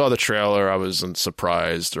when I saw the trailer, I wasn't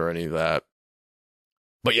surprised or any of that.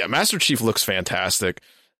 But yeah, Master Chief looks fantastic.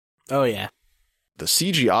 Oh, yeah. The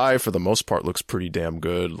CGI, for the most part, looks pretty damn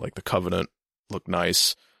good. Like the Covenant look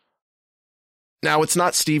nice. Now, it's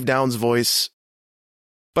not Steve Downes' voice,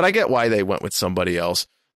 but I get why they went with somebody else.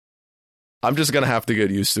 I'm just going to have to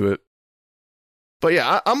get used to it. But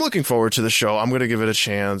yeah, I'm looking forward to the show. I'm going to give it a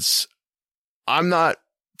chance. I'm not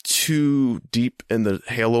too deep in the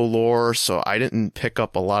Halo lore, so I didn't pick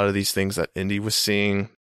up a lot of these things that Indy was seeing.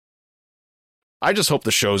 I just hope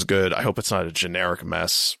the show's good. I hope it's not a generic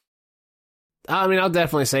mess. I mean, I'll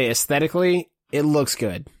definitely say aesthetically, it looks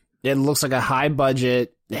good. It looks like a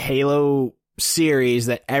high-budget Halo series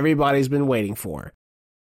that everybody's been waiting for.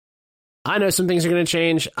 I know some things are going to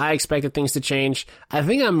change. I expected things to change. I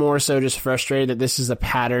think I'm more so just frustrated that this is a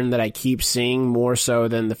pattern that I keep seeing more so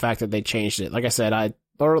than the fact that they changed it. Like I said,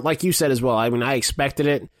 or like you said as well, I mean, I expected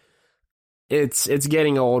it. It's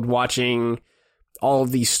getting old watching all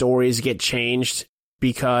of these stories get changed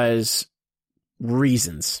because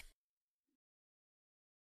reasons.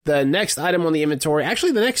 The next item on the inventory,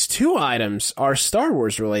 actually the next two items are Star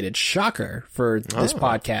Wars related. Shocker for this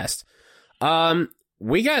podcast.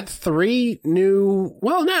 We got 3 new,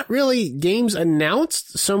 well, not really games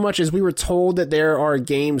announced so much as we were told that there are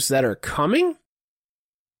games that are coming.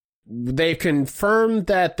 They've confirmed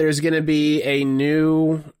that there's going to be a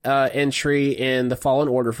new entry in the Fallen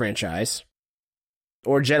Order franchise.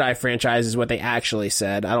 Or Jedi franchise is what they actually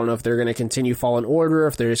said. I don't know if they're going to continue Fallen Order,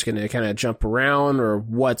 if they're just going to kind of jump around, or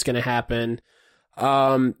what's going to happen.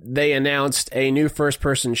 They announced a new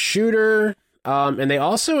first-person shooter, and they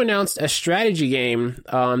also announced a strategy game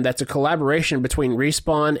that's a collaboration between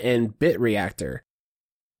Respawn and BitReactor.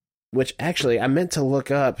 Which, actually, I meant to look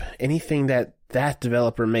up anything that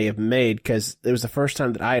developer may have made, because it was the first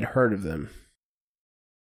time that I had heard of them.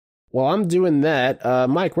 While I'm doing that,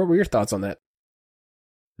 Mike, what were your thoughts on that?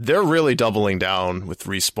 They're really doubling down with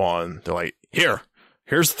Respawn. They're like,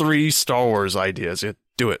 here's 3 Star Wars ideas.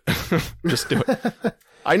 Do it. Just do it.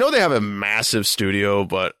 I know they have a massive studio,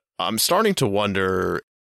 but I'm starting to wonder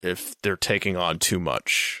if they're taking on too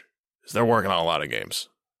much. They're working on a lot of games.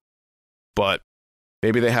 But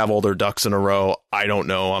maybe they have all their ducks in a row. I don't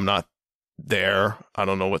know. I'm not there. I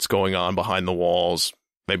don't know what's going on behind the walls.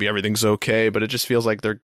 Maybe everything's okay, but it just feels like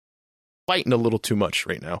they're fighting a little too much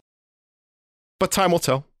right now. but time will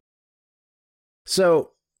tell.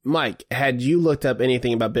 So, Mike, had you looked up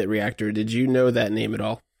anything about BitReactor? Did you know that name at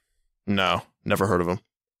all? No, never heard of him.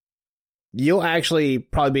 You'll actually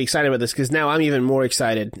probably be excited about this because now I'm even more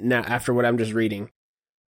excited now after what I'm just reading.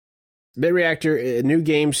 BitReactor, a new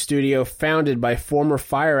game studio founded by former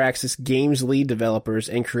Firaxis Games lead developers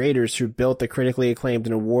and creators who built the critically acclaimed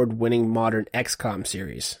and award-winning modern XCOM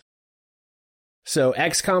series. So,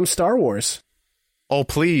 XCOM Star Wars. Oh,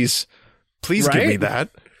 please. Please Right? give me that.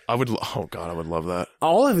 I would love that.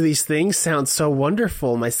 All of these things sound so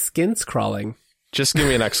wonderful. My skin's crawling. Just give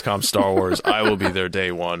me an XCOM Star Wars. I will be there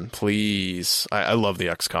day one. Please. I love the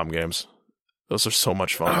XCOM games. Those are so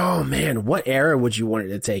much fun. Oh, man. What era would you want it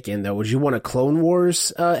to take in, though? Would you want a Clone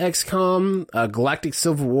Wars XCOM, a Galactic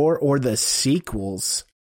Civil War, or the sequels?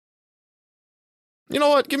 You know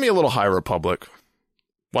what? Give me a little High Republic.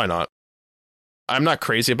 Why not? I'm not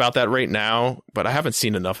crazy about that right now, but I haven't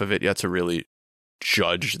seen enough of it yet to really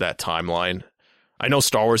judge that timeline. I know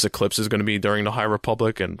Star Wars Eclipse is going to be during the High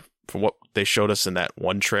Republic, and from what they showed us in that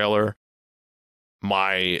one trailer,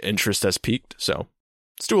 my interest has peaked. So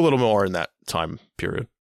let's do a little more in that time period.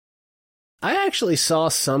 I actually saw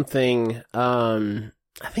something, I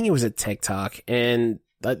think it was at TikTok, and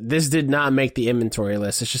this did not make the inventory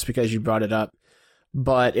list. It's just because you brought it up.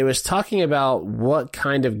 But it was talking about what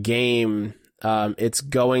kind of game it's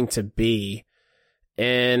going to be.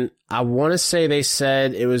 And I want to say they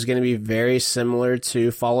said it was going to be very similar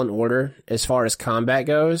to Fallen Order as far as combat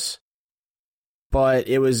goes. But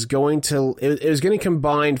it was going to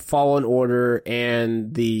combine Fallen Order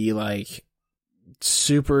and the like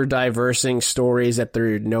super diversing stories that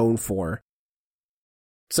they're known for.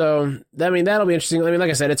 So, I mean, that'll be interesting. I mean, like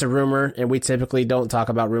I said, it's a rumor, and we typically don't talk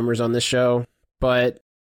about rumors on this show. But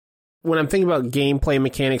when I'm thinking about gameplay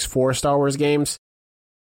mechanics for Star Wars games,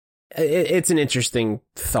 it's an interesting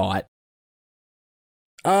thought.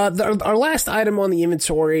 Our last item on the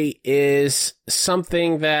inventory is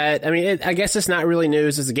something that, I mean, I guess it's not really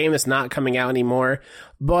news. It's a game that's not coming out anymore,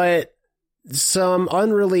 but some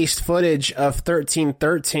unreleased footage of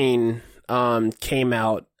 1313 came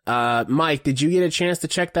out. Mike, did you get a chance to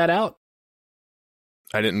check that out?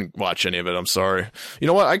 I didn't watch any of it. I'm sorry. You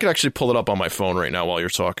know what? I could actually pull it up on my phone right now while you're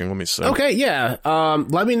talking. Let me see. Okay, yeah.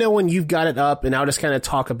 Let me know when you've got it up, and I'll just kind of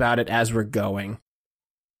talk about it as we're going.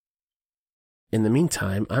 In the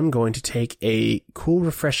meantime, I'm going to take a cool,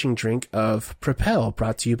 refreshing drink of Propel,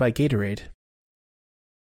 brought to you by Gatorade.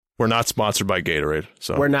 We're not sponsored by Gatorade.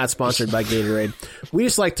 So We're not sponsored by Gatorade. We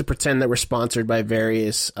just like to pretend that we're sponsored by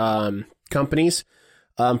various companies.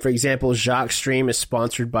 For example, Jacques Stream is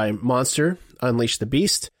sponsored by Monster, Unleash the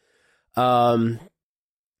Beast.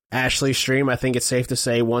 Ashley Stream, I think it's safe to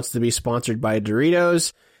say, wants to be sponsored by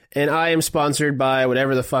Doritos. And I am sponsored by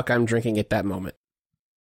whatever the fuck I'm drinking at that moment.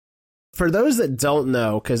 For those that don't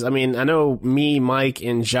know, because, I mean, I know me, Mike,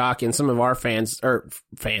 and Jacques, and some of our fans,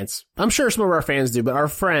 I'm sure some of our fans do, but our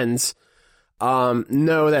friends know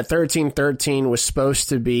that 1313 was supposed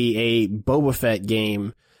to be a Boba Fett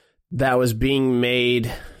game that was being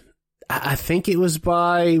made, I think it was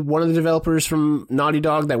by one of the developers from Naughty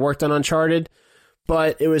Dog that worked on Uncharted,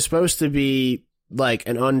 but it was supposed to be like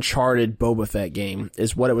an Uncharted Boba Fett game,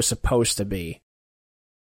 is what it was supposed to be.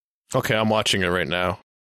 Okay, I'm watching it right now.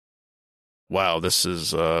 Wow, this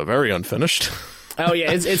is very unfinished. Oh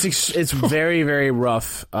yeah, it's very, very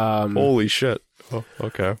rough. Holy shit. Oh,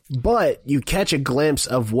 okay. But you catch a glimpse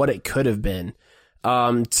of what it could have been.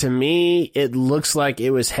 To me, it looks like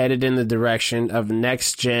it was headed in the direction of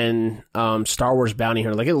next-gen Star Wars Bounty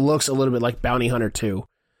Hunter. Like, it looks a little bit like Bounty Hunter 2.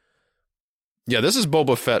 Yeah, this is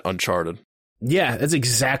Boba Fett Uncharted. Yeah, that's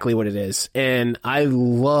exactly what it is. And I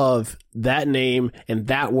love that name and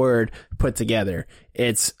that word put together.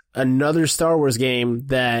 It's another Star Wars game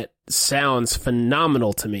that sounds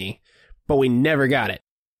phenomenal to me, but we never got it.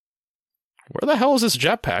 Where the hell is this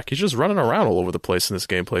jetpack? He's just running around all over the place in this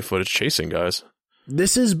gameplay footage, chasing guys.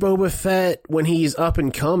 This is Boba Fett when he's up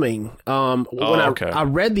and coming. Okay. I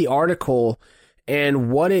read the article,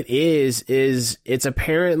 and what it is it's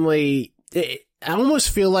apparently... I almost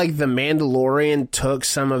feel like The Mandalorian took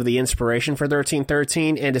some of the inspiration for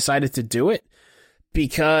 1313 and decided to do it,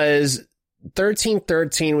 because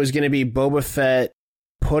 1313 was going to be Boba Fett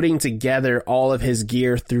putting together all of his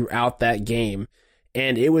gear throughout that game.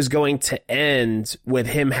 And it was going to end with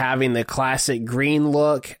him having the classic green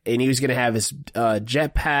look, and he was going to have his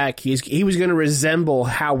jetpack. He was going to resemble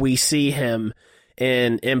how we see him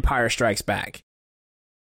in Empire Strikes Back.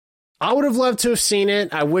 I would have loved to have seen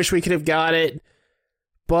it. I wish we could have got it.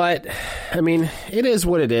 But, I mean, it is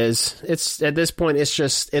what it is. It's at this point,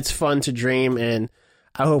 it's fun to dream, and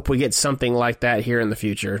I hope we get something like that here in the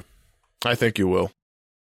future. I think you will.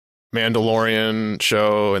 Mandalorian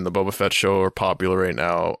show and the Boba Fett show are popular right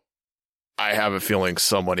now. I have a feeling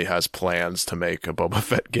somebody has plans to make a Boba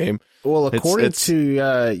Fett game. Well, according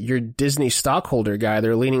to your Disney stockholder guy,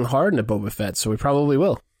 they're leaning hard into Boba Fett, so we probably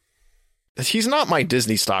will. He's not my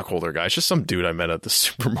Disney stockholder guy. It's just some dude I met at the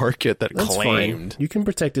supermarket that That's claimed. fine. You can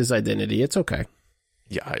protect his identity. It's okay.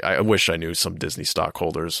 Yeah, I wish I knew some Disney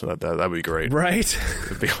stockholders. That would be great. Right?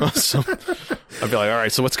 It'd be awesome. I'd be like, all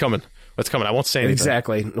right, so what's coming? What's coming? I won't say anything.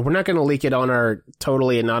 Exactly. We're not going to leak it on our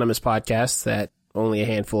totally anonymous podcast that only a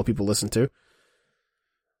handful of people listen to.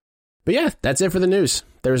 But yeah, that's it for the news.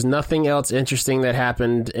 There's nothing else interesting that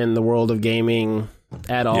happened in the world of gaming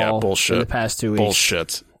at all bullshit. in the past 2 weeks.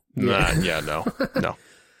 Bullshit. No.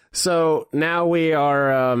 So now we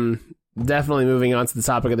are definitely moving on to the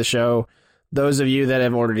topic of the show. Those of you that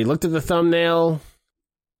have already looked at the thumbnail,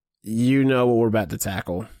 you know what we're about to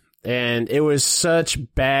tackle. And it was such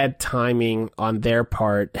bad timing on their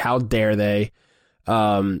part. How dare they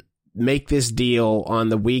make this deal on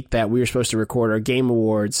the week that we were supposed to record our Game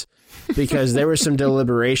Awards, because there was some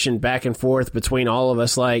deliberation back and forth between all of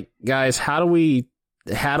us. Like, guys, how do we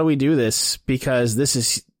do this? Because this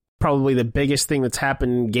is probably the biggest thing that's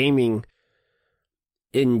happened in gaming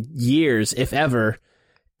in years, if ever.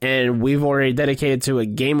 And we've already dedicated to a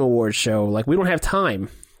Game Awards show. Like, we don't have time.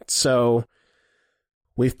 So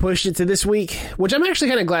we've pushed it to this week, which I'm actually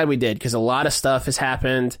kind of glad we did, because a lot of stuff has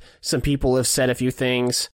happened. Some people have said a few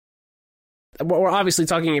things. We're obviously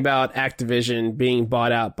talking about Activision being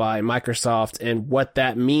bought out by Microsoft and what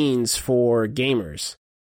that means for gamers.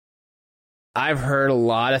 I've heard a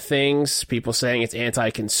lot of things, people saying it's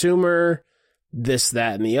anti-consumer, this,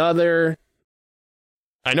 that, and the other.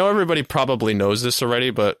 I know everybody probably knows this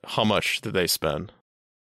already, but how much did they spend?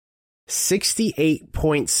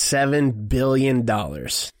 $68.7 billion. Yeah,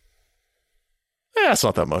 it's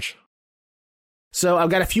not that much. So I've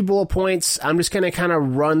got a few bullet points. I'm just going to kind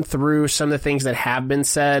of run through some of the things that have been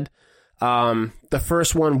said. The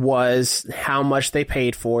first one was how much they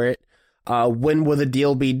paid for it. When will the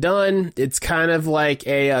deal be done? It's kind of like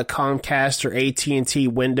a Comcast or AT&T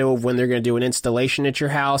window of when they're going to do an installation at your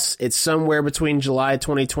house. It's somewhere between July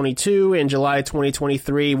 2022 and July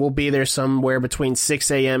 2023. We'll be there somewhere between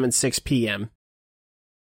 6 a.m. and 6 p.m.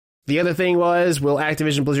 The other thing was, will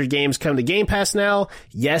Activision Blizzard games come to Game Pass now?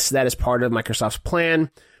 Yes, that is part of Microsoft's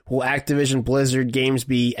plan. Will Activision Blizzard games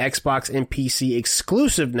be Xbox and PC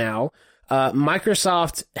exclusive now?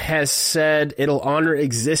 Microsoft has said it'll honor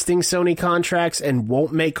existing Sony contracts and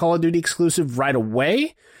won't make Call of Duty exclusive right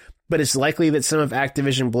away, but it's likely that some of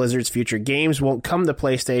Activision Blizzard's future games won't come to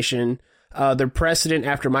PlayStation. The precedent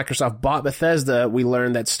after Microsoft bought Bethesda, we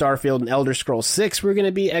learned that Starfield and Elder Scrolls 6 were going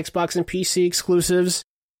to be Xbox and PC exclusives,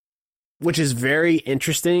 which is very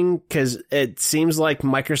interesting because it seems like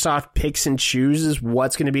Microsoft picks and chooses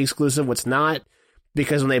what's going to be exclusive, what's not.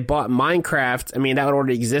 Because when they bought Minecraft, I mean, that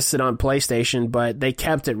already existed on PlayStation, but they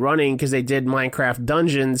kept it running because they did Minecraft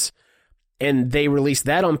Dungeons, and they released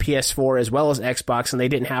that on PS4 as well as Xbox, and they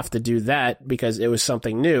didn't have to do that because it was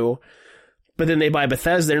something new. But then they buy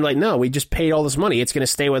Bethesda, and they're like, no, we just paid all this money. It's going to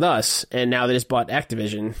stay with us. And now they just bought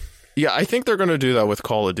Activision. Yeah, I think they're going to do that with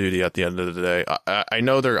Call of Duty at the end of the day. I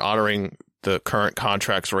know they're honoring the current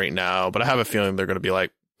contracts right now, but I have a feeling they're going to be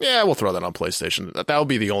like, yeah, we'll throw that on PlayStation. That'll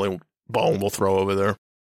be the only bone we'll throw over there.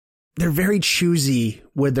 They're very choosy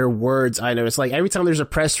with their words. I know. It's like every time there's a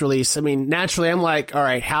press release, I mean, naturally I'm like, all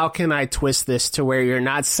right, how can I twist this to where you're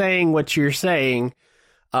not saying what you're saying?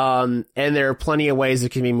 And there are plenty of ways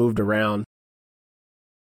it can be moved around.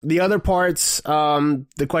 The other parts,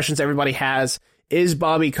 the questions everybody has, is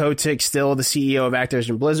Bobby Kotick still the CEO of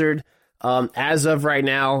Activision Blizzard? As of right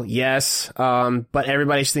now, yes. But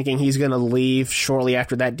everybody's thinking he's going to leave shortly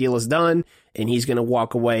after that deal is done, and he's going to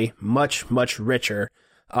walk away much, much richer.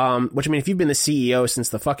 Which, I mean, if you've been the CEO since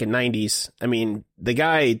the fucking 90s, I mean, the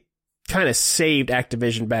guy kind of saved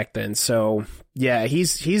Activision back then. So, yeah,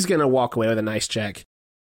 he's going to walk away with a nice check.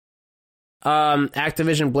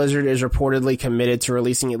 Activision Blizzard is reportedly committed to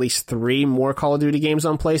releasing at least 3 more Call of Duty games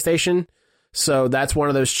on PlayStation. So that's one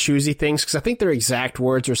of those choosy things, because I think their exact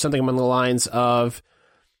words are something along the lines of,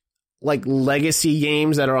 like, legacy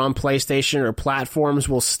games that are on PlayStation or platforms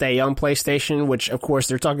will stay on PlayStation, which, of course,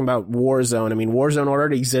 they're talking about Warzone. I mean, Warzone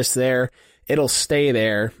already exists there. It'll stay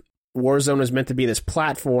there. Warzone is meant to be this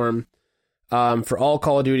platform for all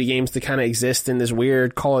Call of Duty games to kind of exist in this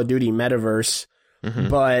weird Call of Duty metaverse. Mm-hmm.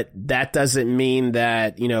 But that doesn't mean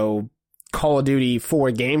that, you know, Call of Duty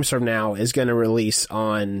 4 games from now is going to release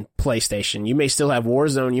on PlayStation. You may still have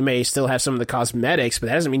Warzone, you may still have some of the cosmetics, but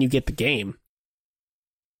that doesn't mean you get the game.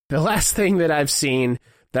 The last thing that I've seen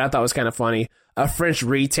that I thought was kind of funny, a French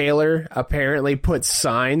retailer apparently put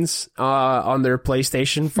signs on their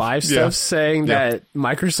PlayStation 5 stuff saying that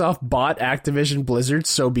Microsoft bought Activision Blizzard,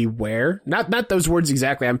 so beware. Not those words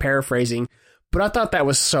exactly, I'm paraphrasing, but I thought that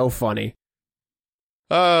was so funny.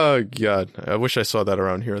 Oh, God. I wish I saw that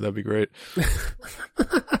around here. That'd be great.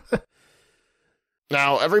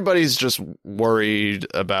 Now, everybody's just worried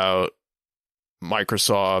about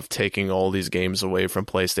Microsoft taking all these games away from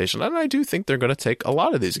PlayStation. And I do think they're going to take a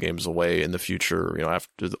lot of these games away in the future,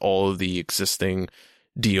 after all of the existing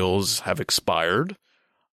deals have expired.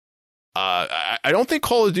 I don't think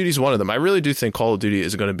Call of Duty is one of them. I really do think Call of Duty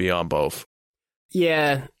is going to be on both.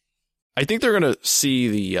 Yeah. I think they're going to see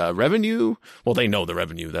the revenue. Well, they know the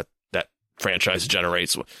revenue that franchise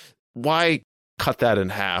generates. Why cut that in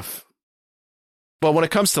half? Well, when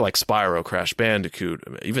it comes to like Spyro, Crash Bandicoot,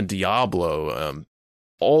 even Diablo,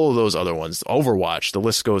 all of those other ones, Overwatch, the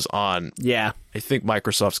list goes on. Yeah. I think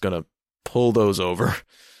Microsoft's going to pull those over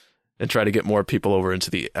and try to get more people over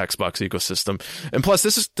into the Xbox ecosystem. And plus,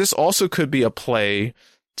 this also could be a play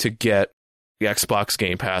to get the Xbox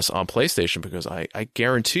Game Pass on PlayStation, because I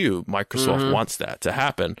guarantee you Microsoft wants that to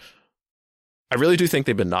happen. I really do think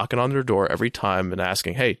they've been knocking on their door every time and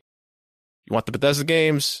asking, hey, you want the Bethesda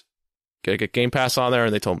games? Gotta get Game Pass on there,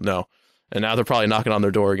 and they told them no. And now they're probably knocking on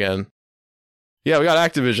their door again. Yeah, we got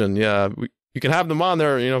Activision. Yeah, you can have them on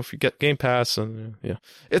there, if you get Game Pass. And yeah,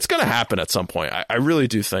 it's gonna happen at some point. I really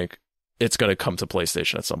do think it's gonna come to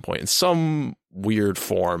PlayStation at some point in some weird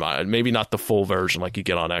form. Maybe not the full version like you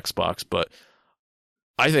get on Xbox, but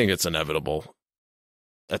I think it's inevitable.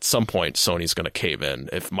 At some point, Sony's gonna cave in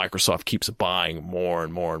if Microsoft keeps buying more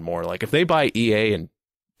and more and more. Like if they buy EA and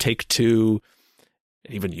Take-Two,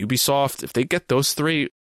 and even Ubisoft, if they get those three,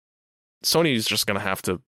 Sony's just going to have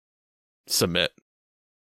to submit.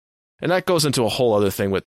 And that goes into a whole other thing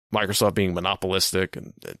with Microsoft being monopolistic.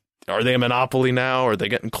 And are they a monopoly now? Are they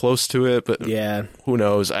getting close to it? But yeah, who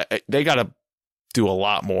knows? They got to do a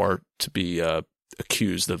lot more to be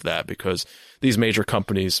accused of that, because these major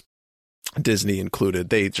companies, Disney included,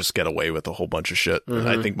 they just get away with a whole bunch of shit. And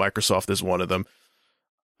I think Microsoft is one of them.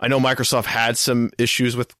 I know Microsoft had some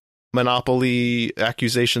issues with monopoly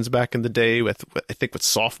accusations back in the day I think with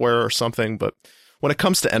software or something, but when it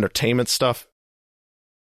comes to entertainment stuff,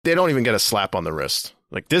 they don't even get a slap on the wrist.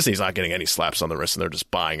 Like Disney's not getting any slaps on the wrist, and they're just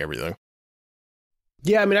buying everything.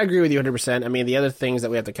 Yeah, I agree with you 100%. The other things that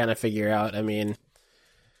we have to kind of figure out,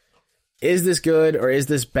 is this good or is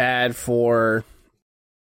this bad for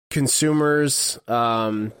consumers?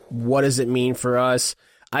 What does it mean for us?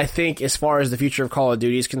 I think as far as the future of Call of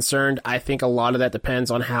Duty is concerned, I think a lot of that depends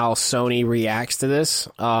on how Sony reacts to this,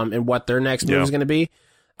 and what their next move is going to be.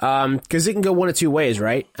 Because it can go one of two ways,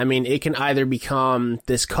 right? It can either become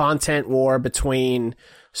this content war between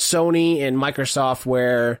Sony and Microsoft,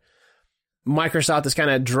 where Microsoft has kind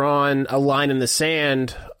of drawn a line in the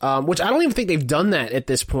sand, which I don't even think they've done that at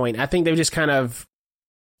this point. I think they've just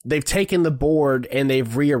they've taken the board and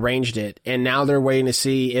they've rearranged it, and now they're waiting to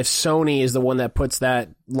see if Sony is the one that puts that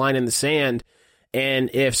line in the sand. And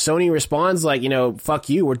if Sony responds like, fuck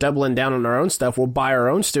you, we're doubling down on our own stuff, we'll buy our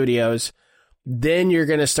own studios, then you're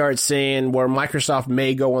going to start seeing where Microsoft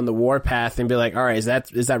may go on the warpath and be like, all right, is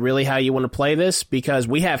that really how you want to play this? Because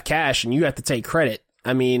we have cash and you have to take credit.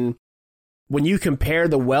 When you compare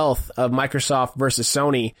the wealth of Microsoft versus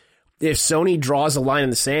Sony, if Sony draws a line in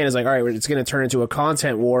the sand, is like, all right, it's going to turn into a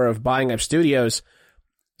content war of buying up studios,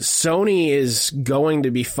 Sony is going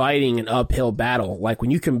to be fighting an uphill battle. Like when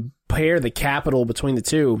you compare the capital between the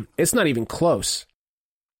two, it's not even close.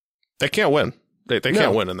 They can't win. They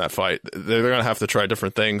can't win in that fight. They're going to have to try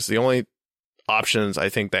different things. The only options I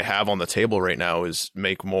think they have on the table right now is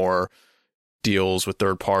make more deals with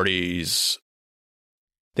third parties.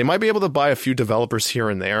 They might be able to buy a few developers here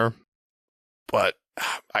and there, but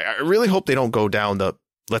I really hope they don't go down the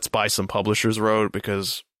let's buy some publishers road,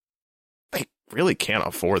 because they really can't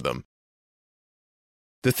afford them.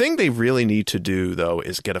 The thing they really need to do, though,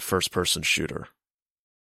 is get a first-person shooter.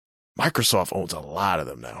 Microsoft owns a lot of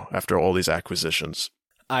them now after all these acquisitions.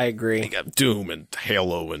 I agree. They got Doom and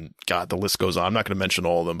Halo and God, the list goes on. I'm not going to mention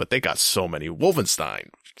all of them, but they got so many. Wolfenstein.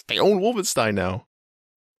 They own Wolfenstein now.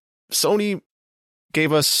 Sony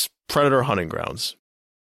gave us Predator Hunting Grounds,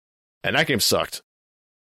 and that game sucked.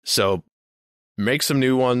 So make some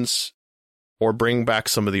new ones or bring back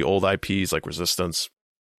some of the old IPs like Resistance.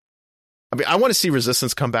 I want to see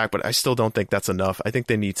Resistance come back, but I still don't think that's enough. I think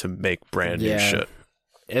they need to make brand new shit.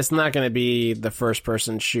 It's not going to be the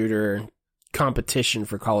first-person shooter competition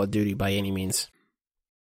for Call of Duty by any means.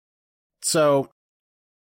 So,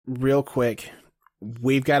 real quick,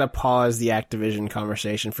 we've got to pause the Activision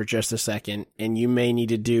conversation for just a second, and you may need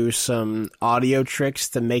to do some audio tricks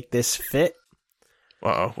to make this fit.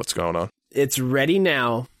 Uh-oh, what's going on? It's ready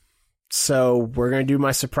now, so we're going to do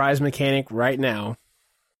my surprise mechanic right now.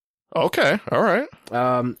 Okay, all right.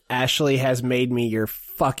 Ashley has made me your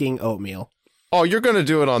fucking oatmeal. Oh, you're going to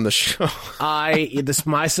do it on the show.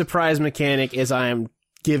 My surprise mechanic is I am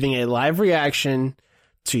giving a live reaction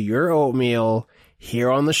to your oatmeal here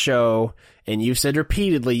on the show, and you've said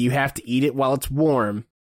repeatedly you have to eat it while it's warm.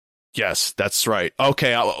 Yes, that's right.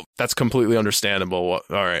 Okay, that's completely understandable.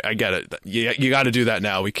 All right, I get it. You got to do that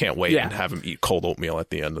now. We can't wait and have him eat cold oatmeal at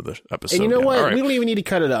the end of the episode. And you know what? Right. We don't even need to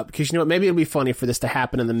cut it up, because you know what? Maybe it'll be funny for this to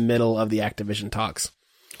happen in the middle of the Activision talks.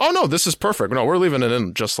 Oh, no, this is perfect. No, we're leaving it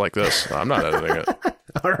in just like this. I'm not editing it.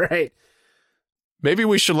 All right. Maybe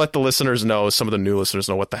we should let the listeners know, some of the new listeners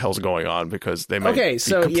know what the hell's going on, because they might be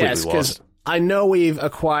completely lost. Because I know we've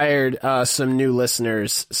acquired some new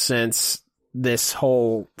listeners since this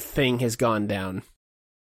whole thing has gone down.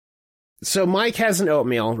 So Mike has an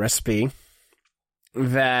oatmeal recipe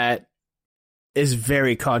that is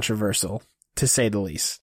very controversial, to say the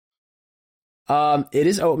least. It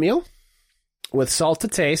is oatmeal with salt to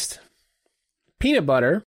taste, peanut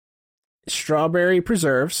butter, strawberry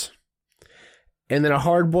preserves, and then a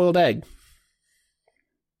hard-boiled egg.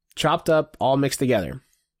 Chopped up, all mixed together.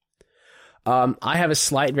 I have a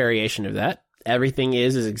slight variation of that. Everything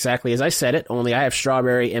is exactly as I said it, only I have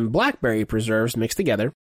strawberry and blackberry preserves mixed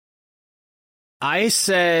together. I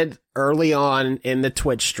said early on in the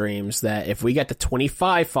Twitch streams that if we get to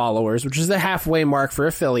 25 followers, which is the halfway mark for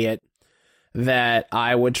affiliate, that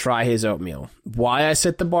I would try his oatmeal. Why I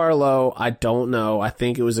set the bar low, I don't know. I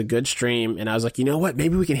think it was a good stream, and I was like, you know what?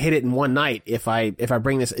 Maybe we can hit it in one night if I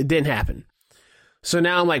bring this. It didn't happen. So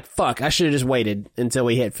now I'm like, fuck, I should have just waited until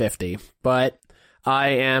we hit 50. But I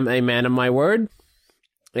am a man of my word,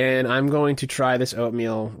 and I'm going to try this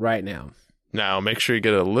oatmeal right now. Now, make sure you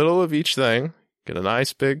get a little of each thing. Get a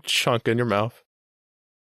nice big chunk in your mouth.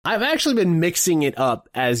 I've actually been mixing it up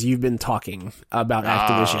as you've been talking about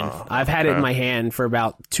Activision. I've had it in my hand for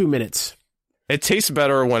about 2 minutes. It tastes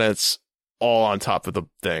better when it's all on top of the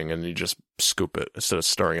thing and you just scoop it instead of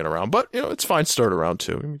stirring it around. But, you know, it's fine stirred around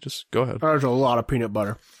too. You just go ahead. There's a lot of peanut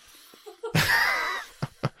butter.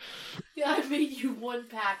 Yeah, I made you one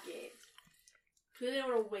packet. I didn't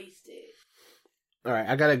want to waste it. All right,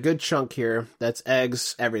 I got a good chunk here. That's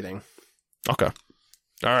eggs, everything. Okay.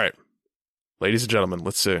 All right. Ladies and gentlemen,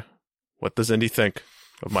 let's see. What does Indy think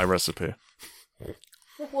of my recipe?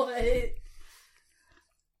 What?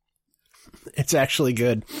 It's actually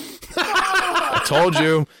good. I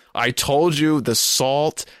told you the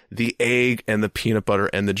salt, the egg, and the peanut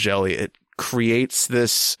butter and the jelly, it creates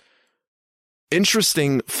this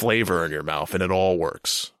interesting flavor in your mouth, and it all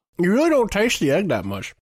works. You really don't taste the egg that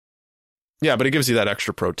much. Yeah, but it gives you that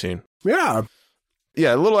extra protein. Yeah.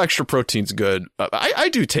 Yeah, a little extra protein's good. I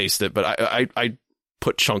do taste it, but I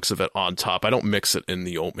put chunks of it on top. I don't mix it in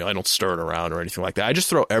the oatmeal. I don't stir it around or anything like that. I just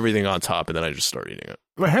throw everything on top, and then I just start eating it.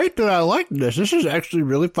 I hate that I like this. This is actually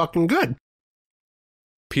really fucking good.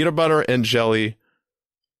 Peanut butter and jelly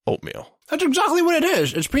oatmeal. That's exactly what it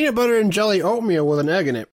is. It's peanut butter and jelly oatmeal with an egg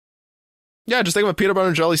in it. Yeah, just think of a peanut butter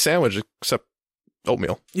and jelly sandwich, except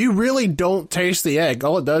oatmeal. You really don't taste the egg.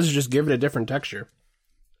 All it does is just give it a different texture.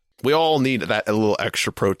 We all need a little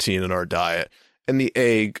extra protein in our diet, and the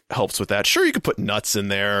egg helps with that. Sure, you could put nuts in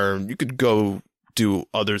there. You could go do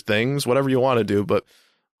other things, whatever you want to do, but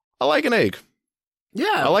I like an egg.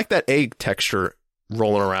 Yeah. I like that egg texture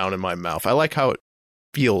rolling around in my mouth. I like how it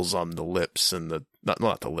feels on the lips and the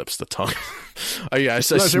not the lips, the tongue. I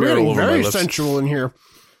smear it all over my lips. Very sensual in here.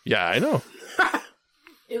 Yeah, I know.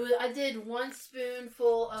 I did 1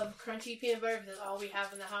 spoonful of crunchy peanut butter because that's all we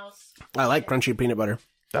have in the house. I like crunchy peanut butter.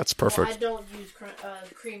 That's perfect. Well, I don't use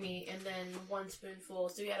creamy, and then 1 spoonful,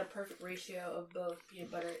 so we had a perfect ratio of both peanut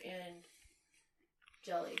butter and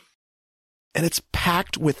jelly. And it's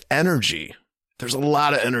packed with energy. There's a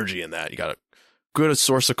lot of energy in that. You got a good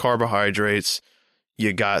source of carbohydrates.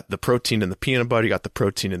 You got the protein in the peanut butter. You got the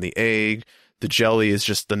protein in the egg. The jelly is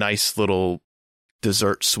just the nice little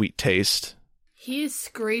dessert sweet taste. He is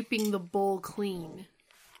scraping the bowl clean.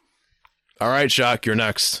 All right, Jacques, you're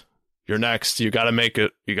next. You're next. You got to make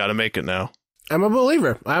it. You got to make it now. I'm a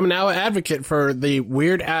believer. I'm now an advocate for the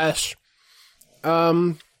weird ass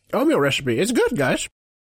oatmeal recipe. It's good, guys.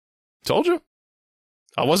 Told you.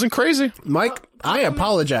 I wasn't crazy. Mike, I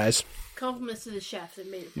apologize. Compliments to the chef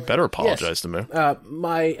that made it. You better apologize to me.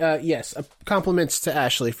 Yes, compliments to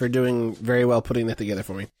Ashley for doing very well putting that together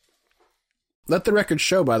for me. Let the record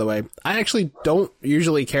show, by the way, I actually don't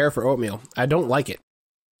usually care for oatmeal. I don't like it.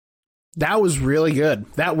 That was really good.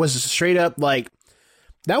 That was straight up like,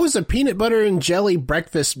 that was a peanut butter and jelly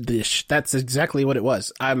breakfast dish. That's exactly what it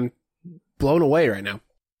was. I'm blown away right now.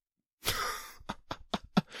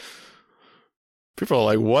 People are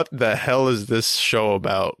like, what the hell is this show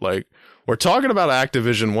about? Like, we're talking about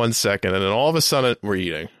Activision 1 second, and then all of a sudden we're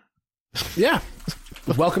eating. Yeah.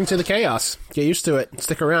 Welcome to the chaos. Get used to it.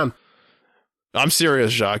 Stick around. I'm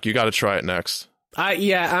serious, Jacques. You got to try it next.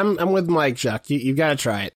 I'm with Mike, Jacques. You got to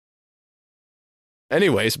try it.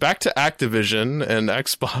 Anyways, back to Activision and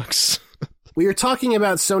Xbox. We were talking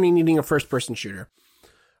about Sony needing a first-person shooter.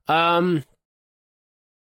 I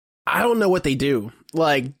don't know what they do.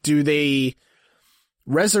 Like, do they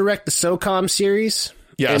resurrect the SOCOM series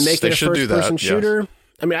Yes, and make they it a should do first-person that, shooter? yes.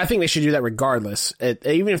 I mean, I think they should do that regardless.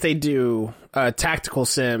 Even if they do a tactical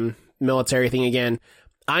sim military thing again,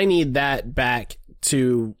 I need that back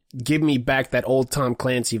to give me back that old Tom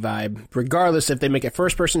Clancy vibe. Regardless if they make a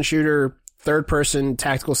first-person shooter, third-person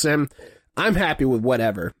tactical sim, I'm happy with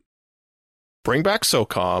whatever. Bring back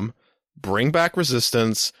SOCOM. Bring back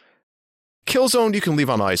Resistance. Killzone you can leave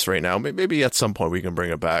on ice right now. Maybe at some point we can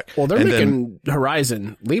bring it back. Well, they're making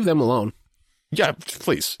Horizon. Leave them alone. Yeah,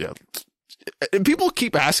 please. Yeah. And people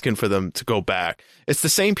keep asking for them to go back. It's the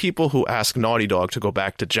same people who ask Naughty Dog to go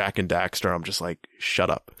back to Jak and Daxter. I'm just like, shut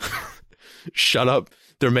up. Shut up.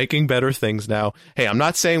 They're making better things now. Hey, I'm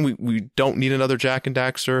not saying we don't need another Jak and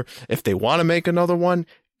Daxter. If they want to make another one,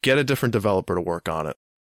 get a different developer to work on it.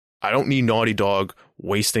 I don't need Naughty Dog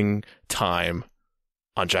wasting time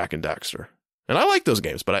on Jak and Daxter. And I like those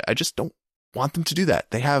games, but I just don't want them to do that.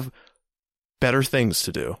 They have better things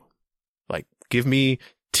to do. Like, give me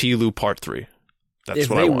T-Lu Part 3. That's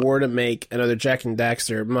what I want. If they were to make another Jak and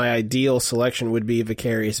Daxter, my ideal selection would be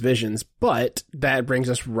Vicarious Visions, but that brings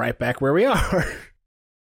us right back where we are.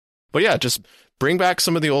 But yeah, just bring back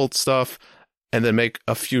some of the old stuff and then make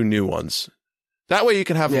a few new ones. That way you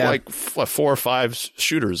can have like 4 or 5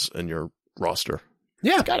 shooters in your roster.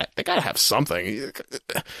 Yeah. They gotta have something.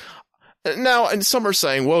 Now, and some are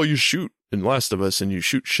saying, well, you shoot in Last of Us and you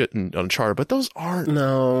shoot shit in Uncharted, but those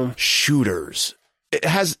aren't shooters. It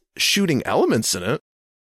has shooting elements in it,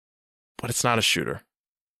 but it's not a shooter.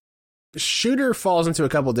 Shooter falls into a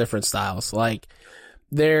couple different styles. Like,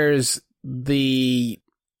 there's the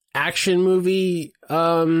action movie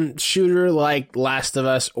shooter like Last of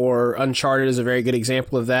Us or Uncharted is a very good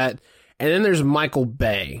example of that. And then there's Michael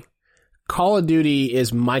Bay. Call of Duty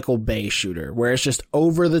is Michael Bay shooter, where it's just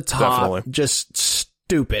over the top, Definitely. Just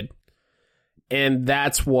stupid. And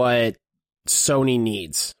that's what Sony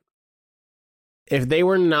needs. If they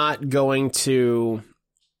were not going to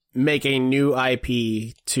make a new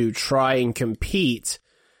IP to try and compete,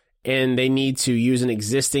 and they need to use an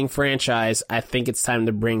existing franchise, I think it's time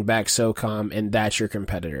to bring back SOCOM, and that's your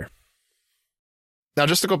competitor. Now,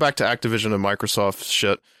 just to go back to Activision and Microsoft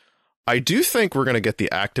shit, I do think we're going to get the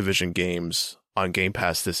Activision games on Game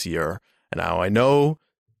Pass this year. And now I know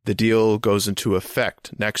the deal goes into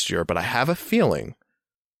effect next year, but I have a feeling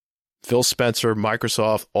Phil Spencer,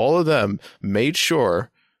 Microsoft, all of them made sure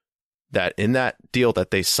that in that deal that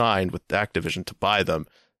they signed with Activision to buy them,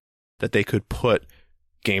 that they could put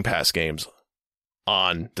Game Pass games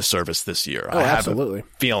on the service this year. Oh, I have absolutely.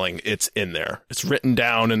 a feeling it's in there. It's written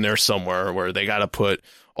down in there somewhere where they got to put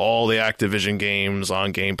all the Activision games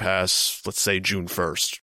on Game Pass, let's say June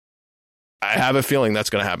 1st. I have a feeling that's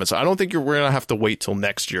going to happen. So I don't think we're going to have to wait till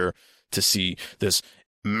next year to see this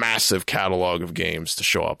massive catalog of games to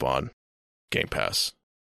show up on Game Pass.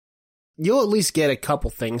 You'll at least get a couple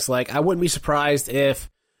things. Like, I wouldn't be surprised if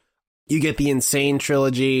you get the Insane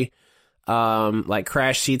trilogy, like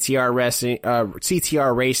Crash CTR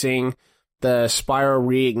Racing, the Spyro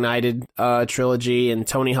Reignited trilogy, and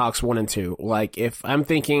Tony Hawk's 1 and 2. Like, if I'm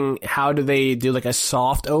thinking, how do they do like a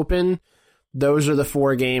soft open? Those are the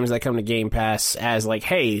 4 games that come to Game Pass as like,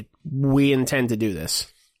 hey, we intend to do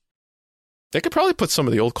this. They could probably put some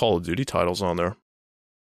of the old Call of Duty titles on there.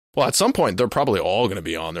 Well, at some point, they're probably all going to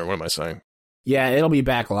be on there. What am I saying? Yeah, it'll be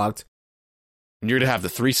backlogged. And you're going to have the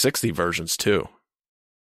 360 versions, too.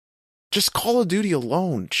 Just Call of Duty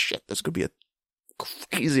alone. Shit, there's going to be a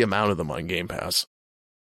crazy amount of them on Game Pass.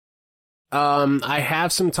 I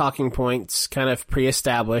have some talking points kind of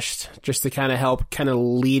pre-established just to kind of help kind of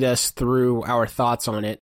lead us through our thoughts on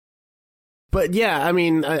it. But yeah, I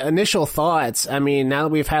mean, initial thoughts. I mean, now that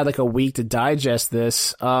we've had like a week to digest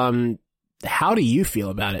this, how do you feel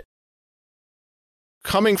about it?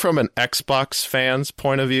 Coming from an Xbox fan's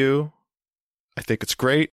point of view, I think it's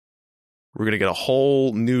great. We're going to get a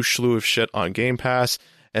whole new slew of shit on Game Pass.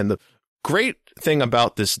 And the great thing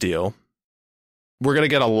about this deal, we're going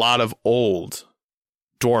to get a lot of old,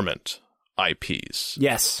 dormant IPs.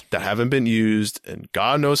 Yes. That haven't been used in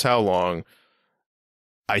God knows how long.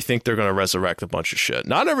 I think they're going to resurrect a bunch of shit.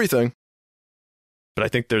 Not everything, but I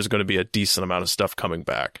think there's going to be a decent amount of stuff coming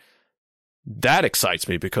back. That excites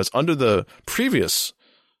me because under the previous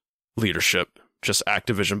leadership, just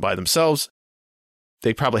Activision by themselves,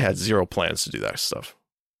 they probably had zero plans to do that stuff.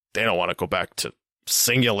 They don't want to go back to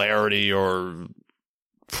Singularity or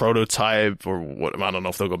Prototype or what. I don't know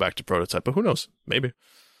if they'll go back to Prototype, but who knows? Maybe.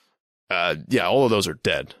 Yeah, all of those are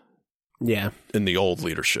dead. Yeah. In the old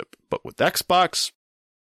leadership. But with Xbox,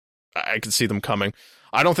 I can see them coming.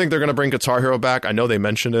 I don't think they're going to bring Guitar Hero back. I know they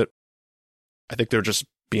mentioned it. I think they're just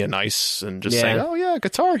being nice and just saying, oh yeah,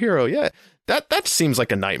 Guitar Hero, yeah. That seems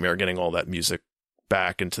like a nightmare, getting all that music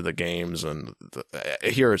back into the games. And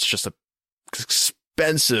here it's just a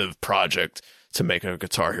expensive project to make a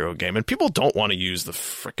Guitar Hero game. And people don't want to use the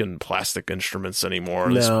freaking plastic instruments anymore.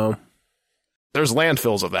 No. There's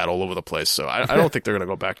landfills of that all over the place. So I don't think they're going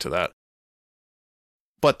to go back to that.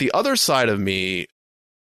 But the other side of me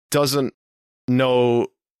doesn't know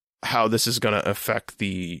how this is going to affect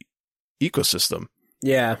the ecosystem.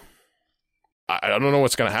 Yeah. I don't know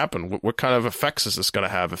what's going to happen. What kind of effects is this going to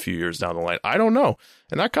have a few years down the line? I don't know.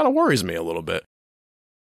 And that kind of worries me a little bit.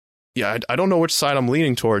 Yeah, I don't know which side I'm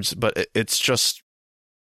leaning towards, but it's just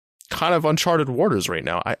kind of uncharted waters right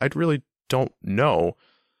now. I really don't know.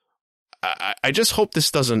 I just hope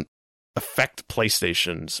this doesn't affect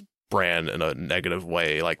PlayStation's brand in a negative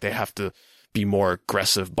way. Like they have to be more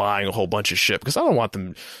aggressive buying a whole bunch of shit, because I don't want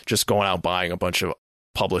them just going out buying a bunch of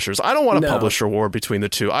publishers. I don't want a publisher war between the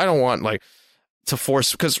two. I don't want to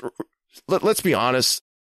force, because let's be honest,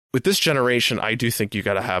 with this generation, I do think you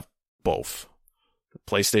got to have both the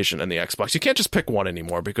PlayStation and the Xbox. You can't just pick one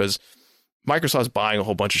anymore because Microsoft's buying a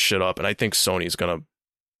whole bunch of shit up, and I think Sony's going to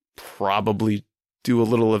probably do a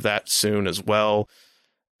little of that soon as well.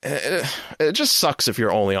 It just sucks if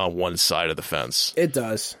you're only on one side of the fence. It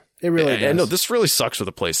does. It really does. No, this really sucks for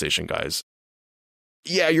the PlayStation guys.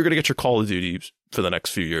 Yeah, you're going to get your Call of Duty for the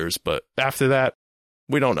next few years, but after that,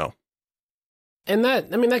 we don't know. And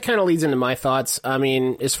that kind of leads into my thoughts. I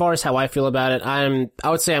mean, as far as how I feel about it, I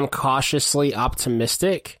would say I'm cautiously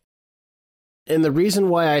optimistic. And the reason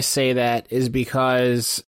why I say that is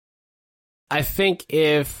because I think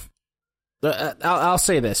I'll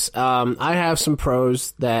say this. I have some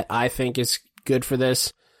pros that I think is good for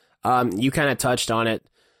this. You kind of touched on it.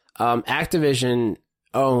 Activision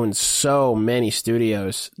owns so many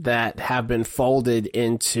studios that have been folded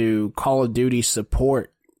into Call of Duty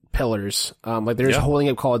support pillars. Like they're just holding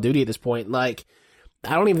up Call of Duty at this point. Like,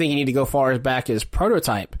 I don't even think you need to go far as back as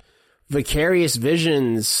Prototype. Vicarious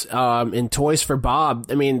Visions, and Toys for Bob.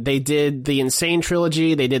 I mean, they did the Insane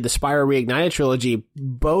trilogy, they did the Spyro Reignited trilogy.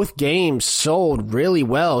 Both games sold really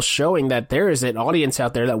well, showing that there is an audience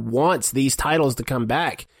out there that wants these titles to come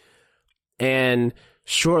back. And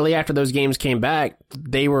shortly after those games came back,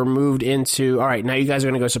 they were moved into, all right, now you guys are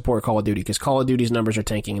going to go support Call of Duty because Call of Duty's numbers are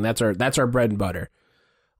tanking, and that's our bread and butter.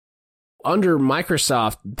 Under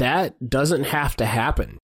Microsoft, that doesn't have to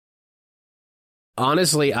happen.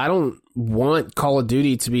 Honestly, I don't want Call of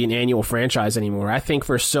Duty to be an annual franchise anymore. I think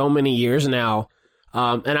for so many years now,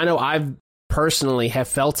 and I know I've personally have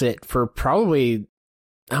felt it for probably,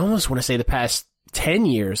 I almost want to say the past 10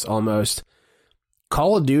 years almost,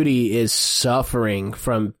 Call of Duty is suffering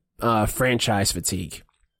from franchise fatigue.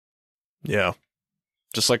 Yeah.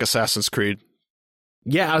 Just like Assassin's Creed.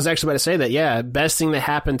 Yeah, I was actually about to say that. Yeah, best thing that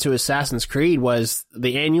happened to Assassin's Creed was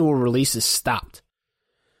the annual releases stopped.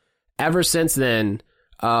 Ever since then,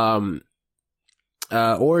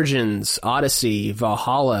 Origins, Odyssey,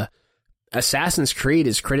 Valhalla, Assassin's Creed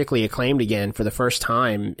is critically acclaimed again for the first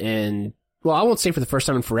time in, well, I won't say for the first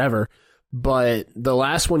time in forever, but the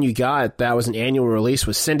last one you got that was an annual release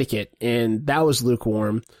was Syndicate, and that was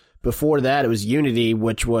lukewarm. Before that, it was Unity,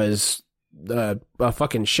 which was a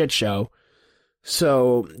fucking shit show.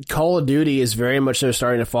 So Call of Duty is very much so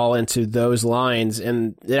starting to fall into those lines,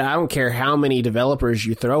 and I don't care how many developers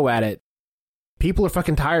you throw at it, people are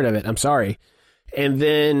fucking tired of it. I'm sorry. And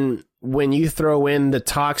then when you throw in the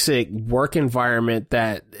toxic work environment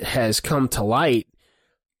that has come to light,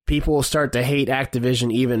 people start to hate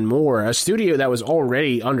Activision even more, a studio that was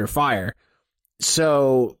already under fire.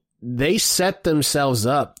 So they set themselves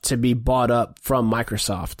up to be bought up from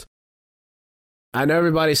Microsoft. I know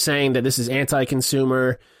everybody's saying that this is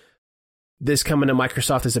anti-consumer, this coming to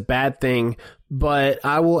Microsoft is a bad thing, but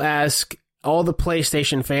I will ask all the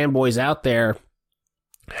PlayStation fanboys out there,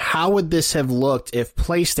 how would this have looked if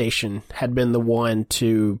PlayStation had been the one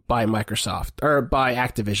to buy Microsoft, or buy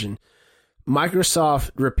Activision?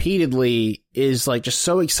 Microsoft repeatedly is like just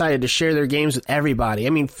so excited to share their games with everybody. I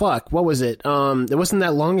mean, fuck, what was it? It wasn't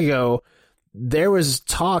that long ago. There was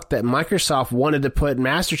talk that Microsoft wanted to put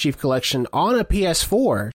Master Chief Collection on a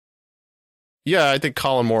PS4. Yeah, I think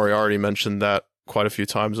Colin Moriarty mentioned that quite a few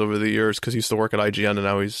times over the years because he used to work at IGN and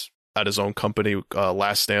now he's at his own company,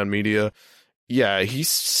 Last Stand Media. Yeah, he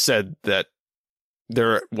said that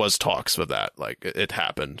there was talks with that. Like, it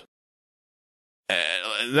happened.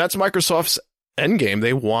 And that's Microsoft's endgame.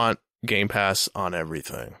 They want Game Pass on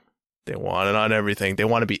everything. They want it on everything. They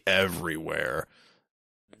want to be everywhere.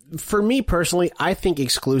 For me personally, I think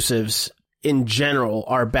exclusives in general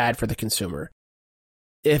are bad for the consumer.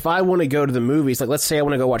 If I want to go to the movies, like let's say I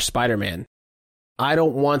want to go watch Spider-Man, I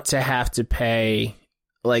don't want to have to pay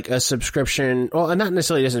like a subscription. Well, not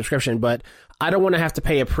necessarily a subscription, but I don't want to have to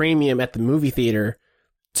pay a premium at the movie theater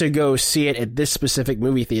to go see it at this specific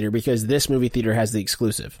movie theater because this movie theater has the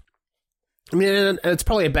exclusive. I mean, and it's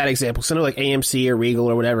probably a bad example. So I know like AMC or Regal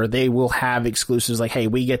or whatever, they will have exclusives like, hey,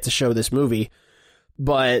 we get to show this movie.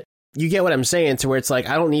 But you get what I'm saying, to where it's like,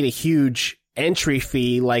 I don't need a huge entry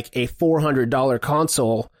fee, like a $400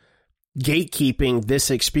 console gatekeeping this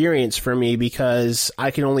experience for me because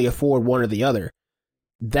I can only afford one or the other.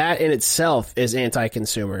 That in itself is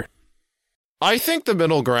anti-consumer. I think the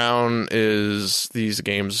middle ground is these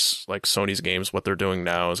games, like Sony's games, what they're doing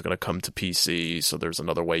now is going to come to PC, so there's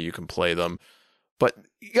another way you can play them. But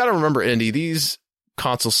you got to remember, Indy, these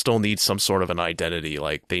consoles still need some sort of an identity.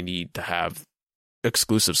 Like, they need to have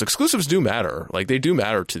exclusives. Exclusives do matter. Like, they do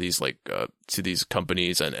matter to these to these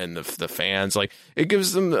companies and the fans. Like, it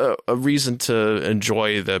gives them a reason to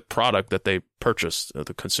enjoy the product that they purchased,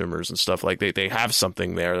 the consumers and stuff. Like, they have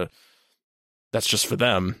something there that's just for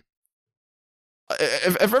them.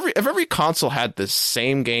 If every console had the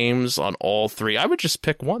same games on all three, I would just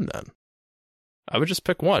pick one. Then I would just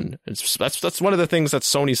pick one. That's one of the things that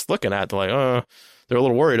Sony's looking at. They're like, they're a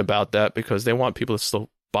little worried about that because they want people to still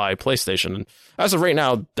buy PlayStation. And as of right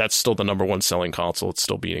now, that's still the number one selling console. It's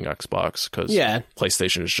still beating Xbox because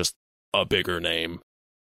PlayStation is just a bigger name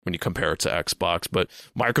when you compare it to Xbox. But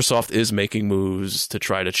Microsoft is making moves to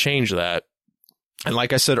try to change that. And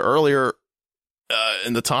like I said earlier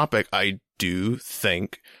in the topic, I do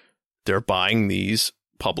think they're buying these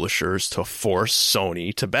publishers to force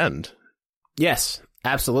Sony to bend. Yes,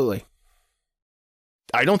 absolutely.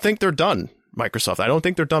 I don't think they're done, Microsoft. I don't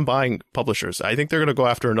think they're done buying publishers. I think they're going to go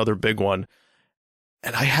after another big one.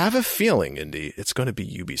 And I have a feeling, Indy, it's going to be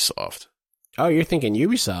Ubisoft. Oh, you're thinking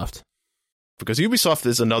Ubisoft? Because Ubisoft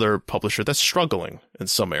is another publisher that's struggling in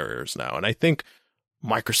some areas now. And I think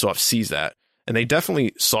Microsoft sees that. And they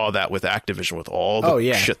definitely saw that with Activision, with all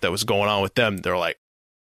the shit that was going on with them. They're like,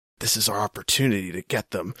 this is our opportunity to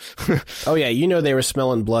get them. Oh, yeah. You know they were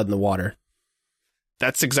smelling blood in the water.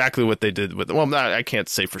 That's exactly what they did with... Well, I can't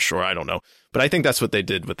say for sure. I don't know. But I think that's what they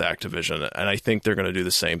did with Activision. And I think they're going to do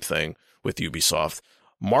the same thing with Ubisoft.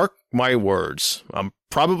 Mark my words. I'm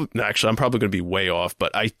probably going to be way off.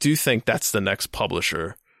 But I do think that's the next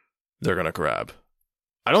publisher they're going to grab.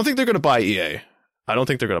 I don't think they're going to buy EA. I don't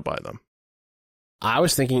think they're going to buy them. I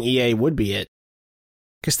was thinking EA would be it.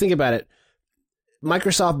 Because think about it.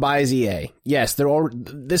 Microsoft buys EA. Yes,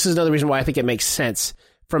 this is another reason why I think it makes sense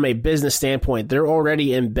from a business standpoint. They're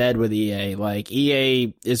already in bed with EA. Like,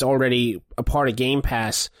 EA is already a part of Game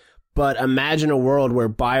Pass. But imagine a world where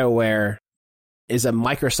BioWare is a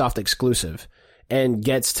Microsoft exclusive and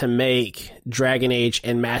gets to make Dragon Age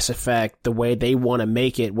and Mass Effect the way they want to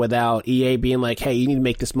make it without EA being like, hey, you need to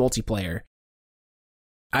make this multiplayer.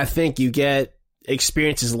 I think you get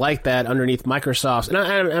experiences like that underneath Microsoft.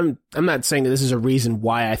 And I'm not saying that this is a reason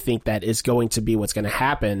why I think that is going to be what's going to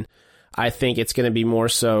happen. I think it's going to be more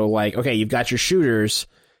so like, okay, you've got your shooters,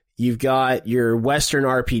 you've got your Western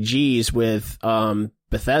RPGs with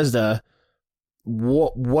Bethesda.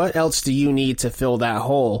 What else do you need to fill that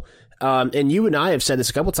hole? And you and I have said this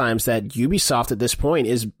a couple times that Ubisoft at this point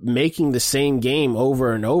is making the same game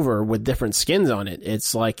over and over with different skins on it.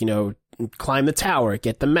 It's like, climb the tower,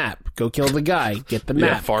 get the map, go kill the guy, get the map.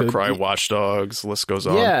 Yeah, Far Cry, Watch Dogs, list goes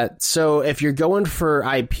on. Yeah, so if you're going for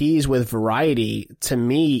IPs with variety, to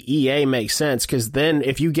me, EA makes sense, because then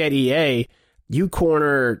if you get EA, you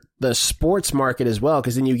corner the sports market as well,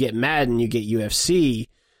 because then you get Madden, you get UFC,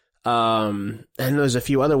 and there's a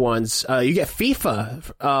few other ones. You get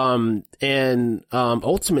FIFA and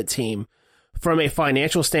Ultimate Team. From a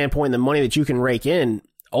financial standpoint, the money that you can rake in,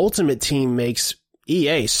 Ultimate Team makes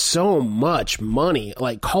EA so much money,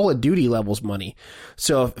 like Call of Duty levels money.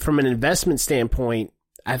 So from an investment standpoint,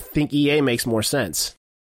 I think EA makes more sense.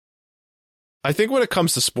 I think when it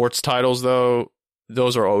comes to sports titles, though,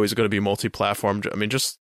 those are always going to be multi-platform. I mean,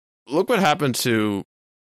 just look what happened to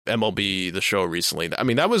MLB The Show recently. I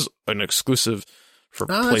mean, that was an exclusive for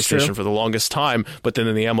PlayStation for the longest time, but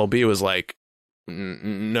then the MLB was like,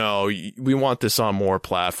 no, we want this on more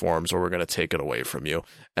platforms or we're going to take it away from you.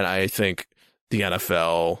 And I think the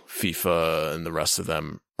NFL, FIFA, and the rest of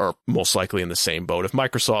them are most likely in the same boat. If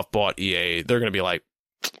Microsoft bought EA, they're going to be like,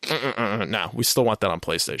 no, we still want that on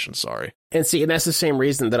PlayStation, sorry. And see, and that's the same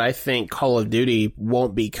reason that I think Call of Duty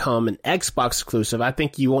won't become an Xbox exclusive. I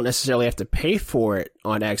think you won't necessarily have to pay for it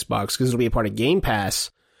on Xbox because it'll be a part of Game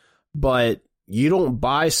Pass, but you don't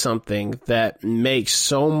buy something that makes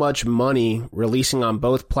so much money releasing on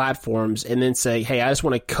both platforms and then say, hey, I just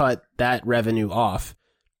want to cut that revenue off.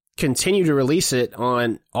 Continue to release it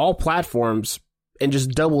on all platforms and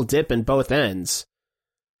just double dip in both ends.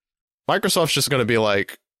 Microsoft's just going to be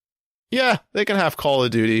like, yeah, they can have Call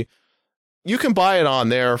of Duty. You can buy it on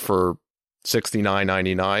there for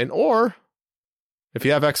 $69.99, or if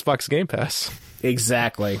you have Xbox Game Pass.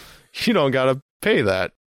 Exactly. You don't got to pay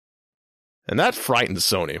that. And that frightens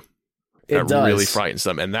Sony. That really frightens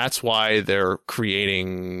them. And that's why they're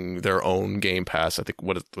creating their own Game Pass. I think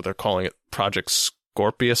what they're calling it, Project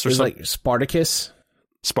Scorpius or something. Like Spartacus?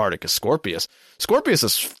 Scorpius. Scorpius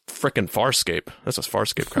is frickin' Farscape. That's a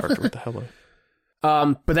Farscape character. What the hell?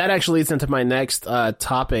 But that actually leads into my next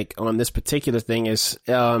topic on this particular thing is,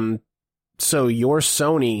 so your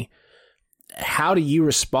Sony, how do you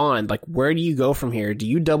respond? Like, where do you go from here? Do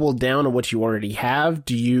you double down on what you already have?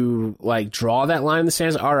 Do you, like, draw that line in the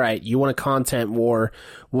sands? All right, you want a content war,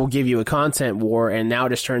 we'll give you a content war, and now it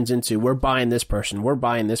just turns into, we're buying this person, we're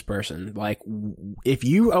buying this person. Like, if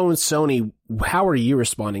you own Sony, how are you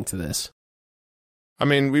responding to this? I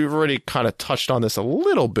mean, we've already kind of touched on this a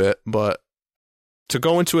little bit, but to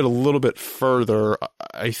go into it a little bit further,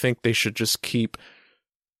 I think they should just keep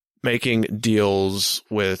making deals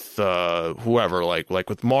with whoever, like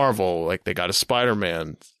with Marvel, like they got a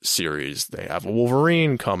Spider-Man series, they have a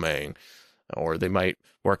Wolverine coming, or they might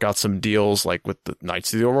work out some deals like with the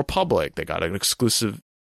Knights of the Old Republic. They got an exclusive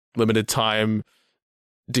limited time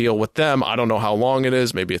deal with them. I don't know how long it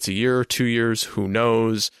is. Maybe it's a year, 2 years, who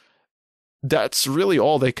knows? That's really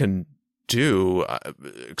all they can do,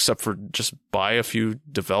 except for just buy a few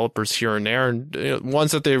developers here and there, and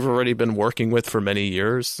ones that they've already been working with for many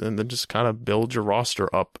years, and then just kind of build your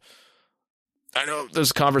roster up. I know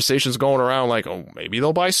there's conversations going around like, oh, maybe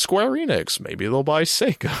they'll buy Square Enix, maybe they'll buy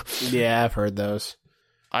Sega. Yeah, I've heard those.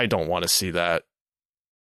 I don't want to see that,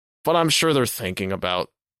 but I'm sure they're thinking about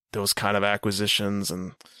those kind of acquisitions,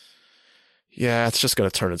 and yeah, it's just going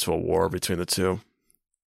to turn into a war between the two.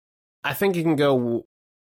 I think it can go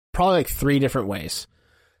probably like 3 different ways.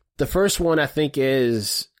 The first one, I think,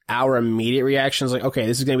 is our immediate reactions like, okay,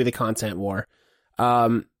 this is going to be the content war.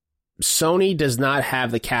 Sony does not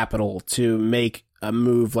have the capital to make a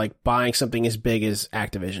move like buying something as big as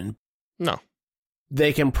Activision. No.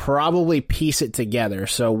 They can probably piece it together.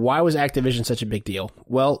 So why was Activision such a big deal?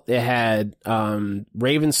 Well, it had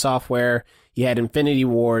Raven Software, you had Infinity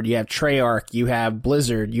Ward, you have Treyarch, you have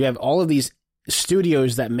Blizzard, you have all of these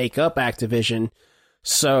studios that make up Activision.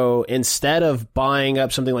 So instead of buying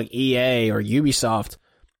up something like EA or Ubisoft,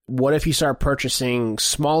 what if you start purchasing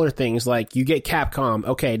smaller things like you get Capcom?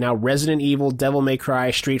 Okay, now Resident Evil, Devil May Cry,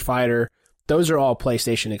 Street Fighter, those are all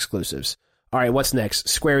PlayStation exclusives. All right, what's next?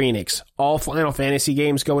 Square Enix. All Final Fantasy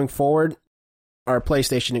games going forward are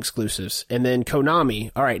PlayStation exclusives. And then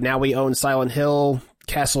Konami. All right, now we own Silent Hill,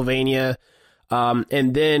 Castlevania,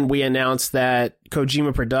 and then we announced that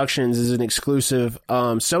Kojima Productions is an exclusive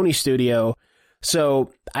Sony studio.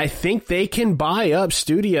 So I think they can buy up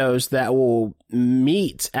studios that will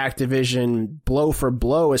meet Activision blow for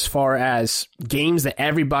blow as far as games that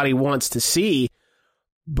everybody wants to see.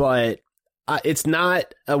 But it's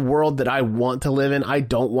not a world that I want to live in. I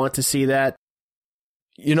don't want to see that.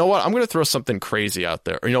 You know what? I'm going to throw something crazy out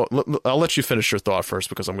there. You know, I'll let you finish your thought first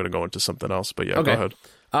because I'm going to go into something else. But yeah, okay. Go ahead.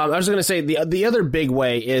 I was going to say the other big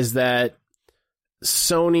way is that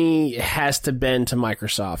Sony has to bend to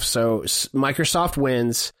Microsoft. So Microsoft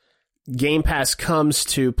wins, Game Pass comes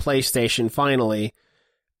to PlayStation finally,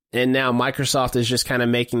 and now Microsoft is just kind of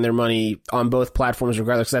making their money on both platforms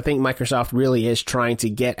regardless. Because I think Microsoft really is trying to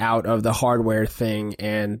get out of the hardware thing.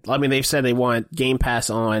 And I mean, they've said they want Game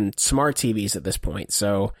Pass on smart TVs at this point.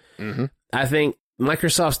 So I think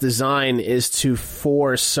Microsoft's design is to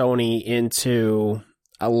force Sony into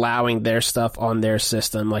allowing their stuff on their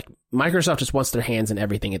system. Like, Microsoft just wants their hands in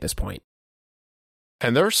everything at this point.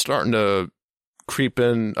 And they're starting to creep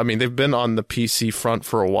in. I mean, they've been on the PC front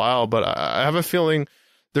for a while, but I have a feeling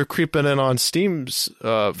they're creeping in on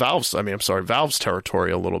Valve's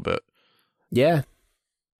territory a little bit. Yeah.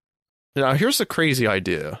 Now, here's a crazy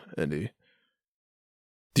idea, Andy.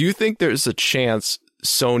 Do you think there's a chance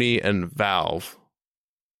Sony and Valve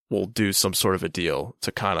will do some sort of a deal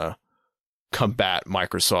to kind of combat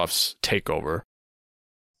Microsoft's takeover?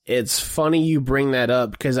 It's funny you bring that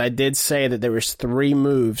up because I did say that there was 3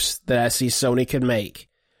 moves that I see Sony could make.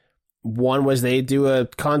 One was they do a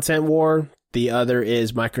content war. The other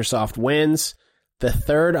is Microsoft wins. The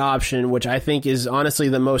third option, which I think is honestly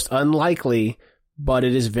the most unlikely, but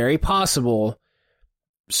it is very possible,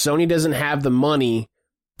 Sony doesn't have the money,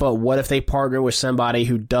 but what if they partner with somebody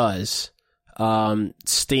who does?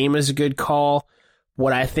 Steam is a good call.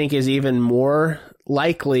 What I think is even more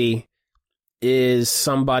likely is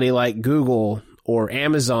somebody like Google or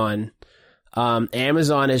Amazon.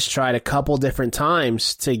 Amazon has tried a couple different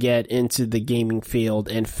times to get into the gaming field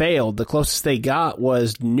and failed. The closest they got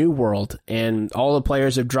was New World, and all the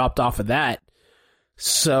players have dropped off of that.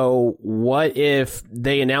 So what if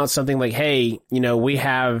they announce something like, hey, we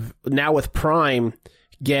have now with Prime,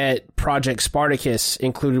 get Project Spartacus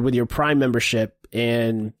included with your Prime membership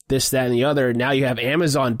and this, that, and the other. Now you have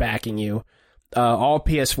Amazon backing you. All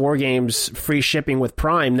PS4 games, free shipping with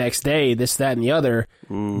Prime next day, this, that, and the other.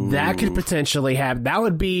 Ooh. That could potentially happen. That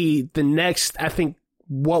would be the next, I think,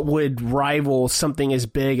 what would rival something as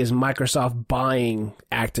big as Microsoft buying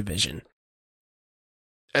Activision.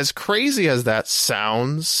 As crazy as that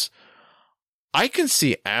sounds, I can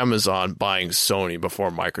see Amazon buying Sony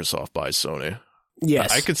before Microsoft buys Sony.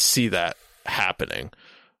 Yes. I could see that happening.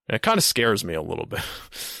 And it kind of scares me a little bit.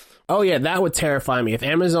 Oh, yeah, that would terrify me. If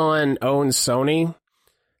Amazon owns Sony,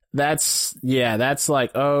 that's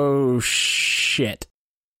like, oh, shit.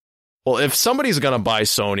 Well, if somebody's going to buy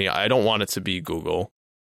Sony, I don't want it to be Google.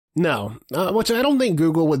 No, which I don't think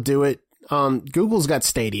Google would do it. Google's got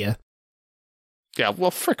Stadia. Yeah,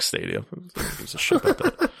 well, frick Stadia. There's a shit about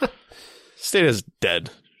that. Stadia's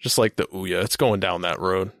dead, just like the Ouya. It's going down that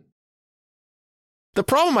road. The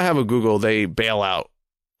problem I have with Google, they bail out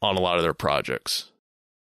on a lot of their projects.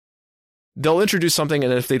 They'll introduce something,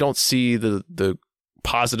 and if they don't see the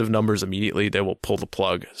positive numbers immediately, they will pull the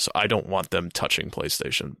plug. So I don't want them touching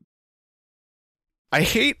PlayStation. I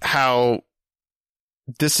hate how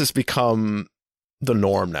this has become the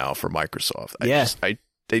norm now for Microsoft.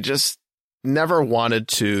 They just never wanted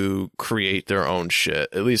to create their own shit,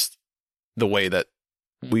 at least the way that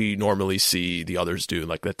we normally see the others do,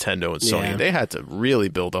 like Nintendo and Sony. Yeah. They had to really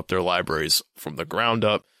build up their libraries from the ground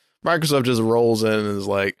up. Microsoft just rolls in and is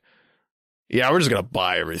like, yeah, we're just going to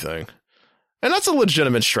buy everything. And that's a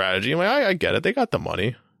legitimate strategy. I mean, I get it. They got the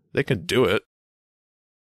money. They can do it.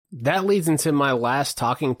 That leads into my last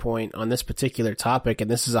talking point on this particular topic,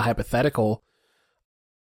 and this is a hypothetical.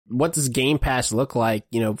 What does Game Pass look like,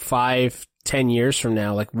 5, 10 years from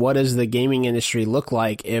now? Like, what does the gaming industry look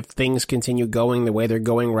like if things continue going the way they're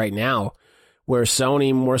going right now? Where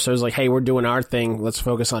Sony more so is like, hey, we're doing our thing. Let's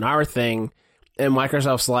focus on our thing. And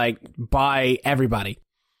Microsoft's like, buy everybody.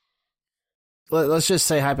 Let's just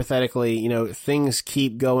say hypothetically, things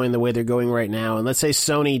keep going the way they're going right now. And let's say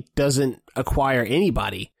Sony doesn't acquire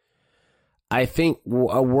anybody. I think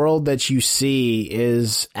a world that you see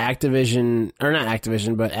is Activision, or not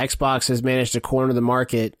Activision, but Xbox has managed to corner the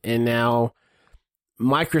market, and now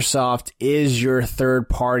Microsoft is your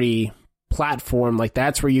third-party platform. Like,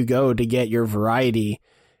 that's where you go to get your variety,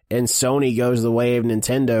 and Sony goes the way of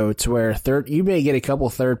Nintendo to where you may get a couple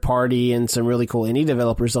third-party and some really cool indie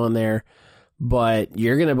developers on there, but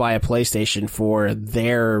you're going to buy a PlayStation for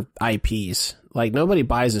their IPs. Like, nobody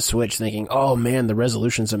buys a Switch thinking, oh man, the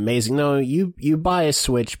resolution's amazing. No, you buy a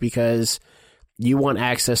Switch because you want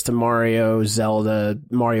access to Mario, Zelda,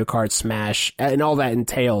 Mario Kart, Smash, and all that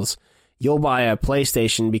entails. You'll buy a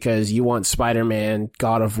PlayStation because you want Spider-Man,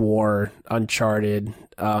 God of War, Uncharted,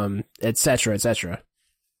 etc., etc.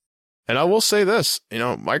 And I will say this,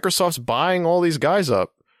 Microsoft's buying all these guys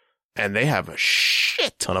up, and they have a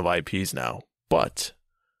shit ton of IPs now, but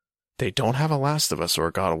they don't have a Last of Us or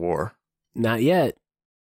a God of War. Not yet.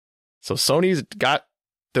 So Sony's got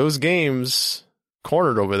those games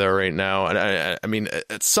cornered over there right now. And I mean,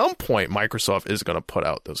 at some point, Microsoft is going to put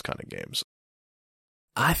out those kind of games.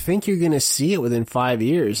 I think you're going to see it within 5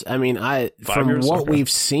 years. I mean, we've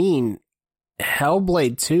seen,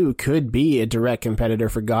 Hellblade 2 could be a direct competitor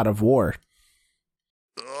for God of War.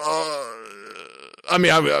 I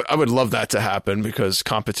mean, I would love that to happen because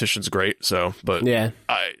competition's great. So, but yeah,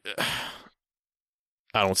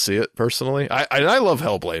 I don't see it personally. I love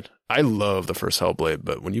Hellblade. I love the first Hellblade,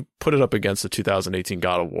 but when you put it up against the 2018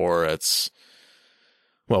 God of War, it's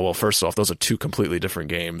well, first off, those are 2 completely different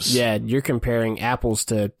games. Yeah, you're comparing apples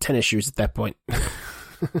to tennis shoes at that point.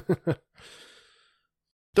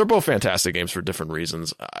 they're both fantastic games for different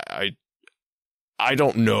reasons. I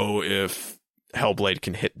don't know if Hellblade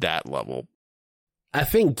can hit that level. I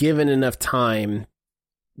think given enough time,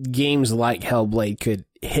 games like Hellblade could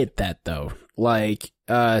hit that, though. Like,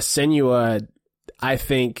 Senua, I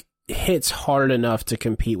think, hits hard enough to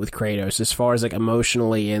compete with Kratos as far as, like,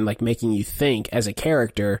 emotionally and, like, making you think as a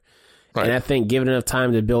character. Right. And I think given enough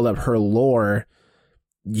time to build up her lore,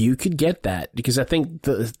 you could get that. Because I think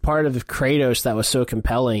the part of Kratos that was so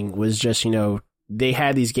compelling was just, they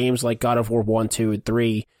had these games like God of War 1, 2, and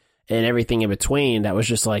 3, and everything in between that was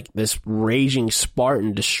just like this raging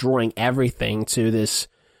Spartan destroying everything to this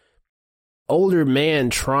older man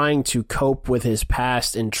trying to cope with his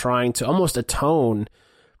past and trying to almost atone.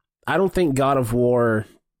 I don't think God of War,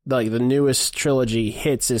 like the newest trilogy,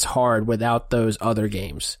 hits as hard without those other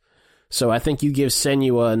games. So I think you give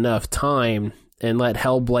Senua enough time and let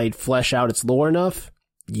Hellblade flesh out its lore enough,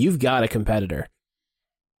 you've got a competitor.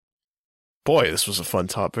 Boy, this was a fun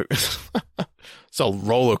topic. It's a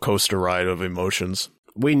roller coaster ride of emotions.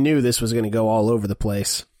 We knew this was going to go all over the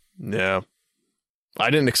place. Yeah. I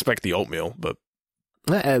didn't expect the oatmeal, but...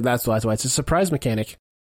 That's why it's a surprise mechanic.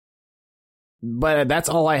 But that's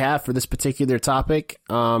all I have for this particular topic,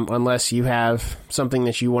 unless you have something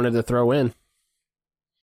that you wanted to throw in.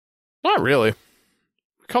 Not really.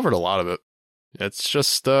 We covered a lot of it. It's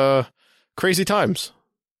just crazy times.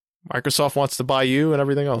 Microsoft wants to buy you and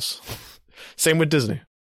everything else. Same with Disney.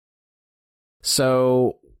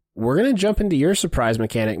 So we're going to jump into your surprise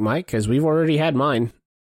mechanic, Mike, because we've already had mine.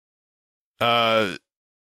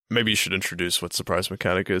 Maybe you should introduce what surprise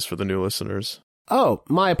mechanic is for the new listeners. Oh,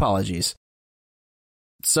 my apologies.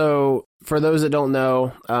 So for those that don't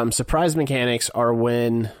know, surprise mechanics are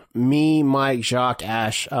when me, Mike, Jacques,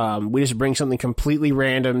 Ash, we just bring something completely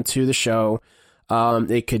random to the show.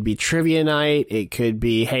 It could be trivia night. It could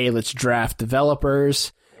be, hey, let's draft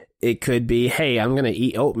developers. It could be, hey, I'm going to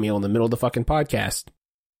eat oatmeal in the middle of the fucking podcast.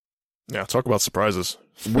 Yeah, talk about surprises.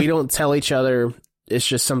 We don't tell each other. It's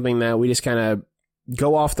just something that we just kind of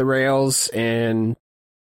go off the rails and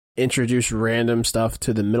introduce random stuff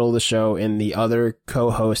to the middle of the show, and the other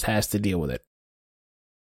co-host has to deal with it.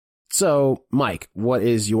 So, Mike, what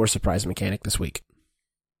is your surprise mechanic this week?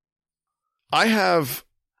 I have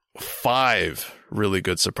 5 really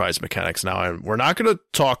good surprise mechanics now, and we're not going to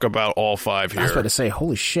talk about all 5 here. I was about to say,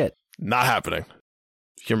 holy shit. Not happening.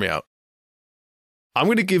 Hear me out. I'm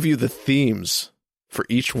going to give you the themes for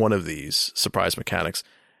each one of these surprise mechanics,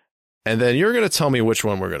 and then you're going to tell me which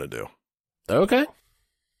one we're going to do. Okay.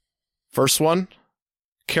 First one,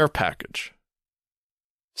 care package.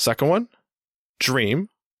 Second one, dream.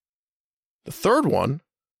 The third one,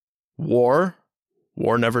 war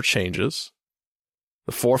never changes.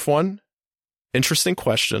 The fourth one, interesting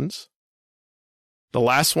questions. The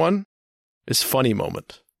last one is funny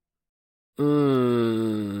moment.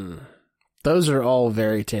 Those are all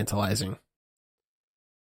very tantalizing.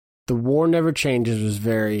 The war never changes was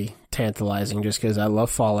very tantalizing just because I love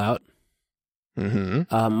Fallout. Mm-hmm.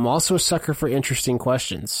 I'm also a sucker for interesting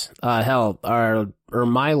questions. Hell,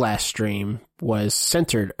 my last stream was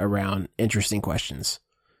centered around interesting questions.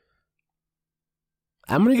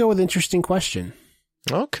 I'm going to go with interesting question.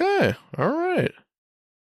 Okay. All right.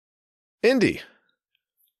 Indy,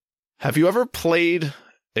 have you ever played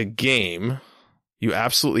a game you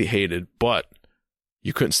absolutely hated, but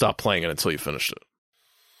you couldn't stop playing it until you finished it?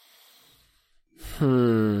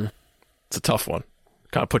 It's a tough one.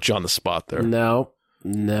 Kind of put you on the spot there. No,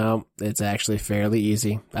 it's actually fairly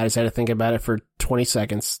easy. I just had to think about it for 20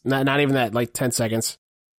 seconds. Not even that, like 10 seconds.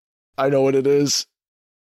 I know what it is.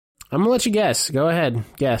 I'm going to let you guess. Go ahead.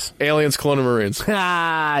 Guess. Aliens, Colonial Marines.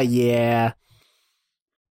 Yeah.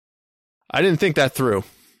 I didn't think that through.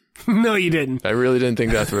 No, you didn't. I really didn't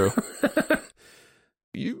think that through.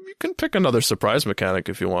 You can pick another surprise mechanic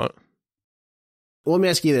if you want. Well, let me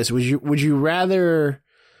ask you this. Would you rather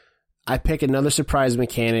I pick another surprise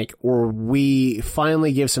mechanic, or we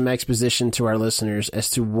finally give some exposition to our listeners as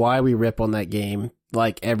to why we rip on that game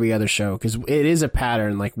like every other show? Because it is a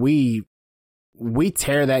pattern. Like, we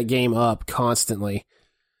tear that game up constantly.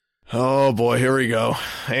 Oh, boy, here we go.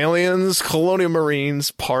 Aliens, Colonial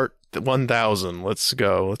Marines, Part 1000. Let's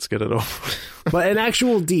go. Let's get it over. But an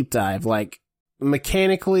actual deep dive, like,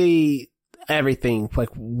 mechanically, everything. Like,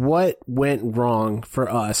 what went wrong for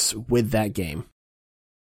us with that game?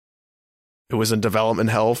 It was in development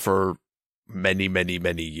hell for many, many,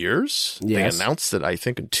 many years. Yes. They announced it, I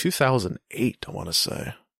think, in 2008, I want to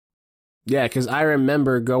say. Yeah, because I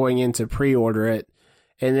remember going in to pre-order it,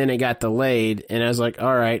 and then it got delayed, and I was like,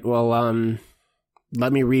 all right, well,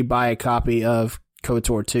 let me rebuy a copy of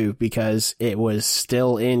KOTOR 2 because it was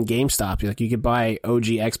still in GameStop. Like, you could buy OG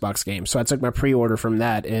Xbox games. So I took my pre-order from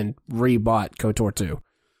that and rebought KOTOR 2.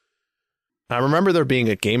 I remember there being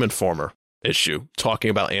a Game Informer issue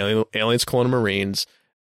talking about Aliens Colonial Marines.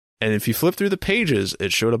 And if you flip through the pages,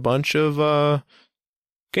 it showed a bunch of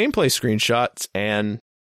gameplay screenshots and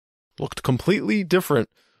looked completely different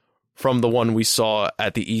from the one we saw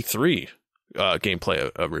at the E3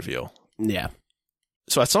 gameplay reveal. Yeah.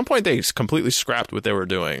 So at some point they completely scrapped what they were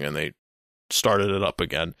doing and they started it up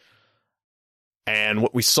again. And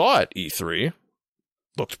what we saw at E3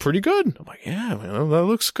 looked pretty good. I'm like, yeah, man, that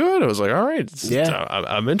looks good. I was like, all right,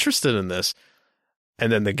 I'm interested in this.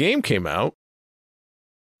 And then the game came out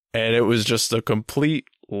and it was just a complete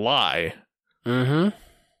lie. Mm-hmm.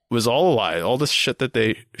 It was all a lie. All this shit that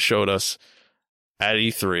they showed us at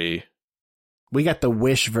E3. We got the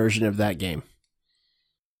Wish version of that game.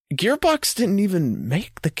 Gearbox didn't even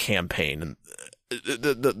make the campaign and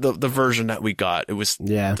the version that we got. It was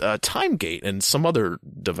Timegate and some other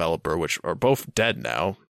developer, which are both dead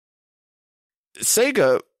now.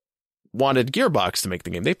 Sega wanted Gearbox to make the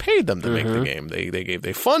game. They paid them to make the game.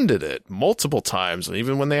 They funded it multiple times, and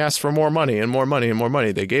even when they asked for more money and more money and more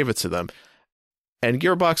money, they gave it to them. And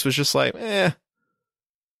Gearbox was just like, we're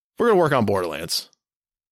gonna work on Borderlands.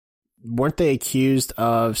 Weren't they accused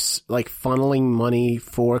of like funneling money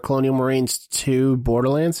for Colonial Marines to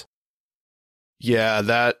Borderlands? Yeah,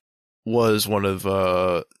 that was one of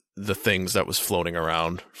the things that was floating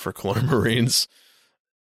around for Colonial Marines.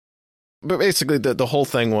 But basically, the whole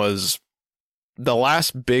thing was the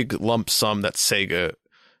last big lump sum that Sega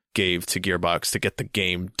gave to Gearbox to get the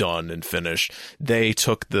game done and finished. They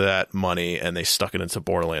took that money and they stuck it into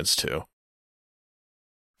Borderlands 2.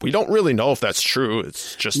 We don't really know if that's true.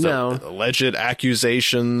 It's just alleged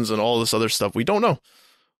accusations and all this other stuff. We don't know.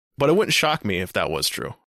 But it wouldn't shock me if that was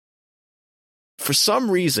true. For some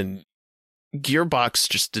reason, Gearbox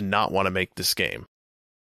just did not want to make this game.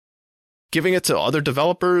 Giving it to other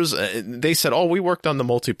developers, they said, we worked on the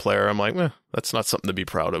multiplayer. I'm like, that's not something to be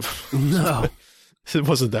proud of. No. It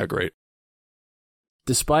wasn't that great.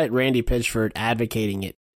 Despite Randy Pitchford advocating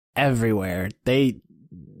it everywhere, they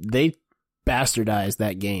bastardized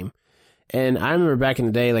that game. And I remember back in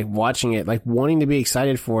the day, like, watching it, like, wanting to be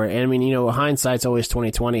excited for it. And I mean, hindsight's always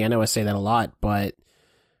 20/20. I know I say that a lot, but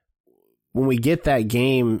when we get that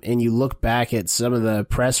game and you look back at some of the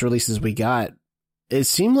press releases we got, it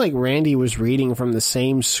seemed like Randy was reading from the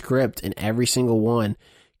same script in every single one.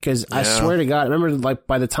 Because I swear to God, I remember, like,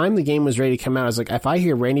 by the time the game was ready to come out, I was like, if I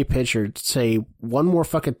hear Randy Pitchford say one more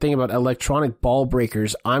fucking thing about electronic ball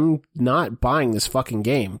breakers, I'm not buying this fucking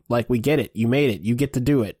game. Like, we get it. You made it. You get to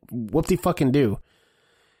do it. Whoop-de-fucking do.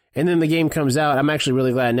 And then the game comes out. I'm actually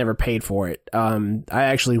really glad I never paid for it. I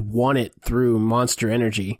actually won it through Monster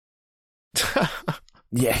Energy.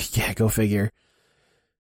 Yeah, go figure.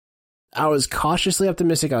 I was cautiously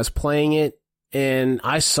optimistic. I was playing it. And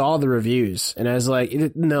I saw the reviews, and I was like,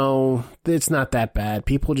 no, it's not that bad.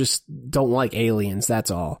 People just don't like aliens, that's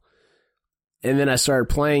all. And then I started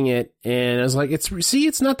playing it, and I was like,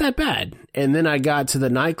 it's not that bad. And then I got to the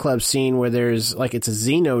nightclub scene where there's, like, it's a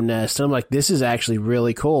Xeno nest, and I'm like, this is actually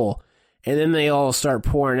really cool. And then they all start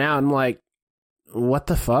pouring out, and I'm like, what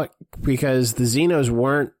the fuck? Because the Xenos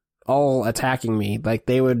weren't all attacking me. Like,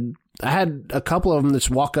 I had a couple of them just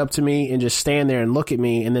walk up to me and just stand there and look at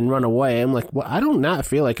me and then run away. I'm like, well, I do not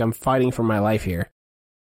feel like I'm fighting for my life here.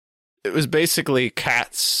 It was basically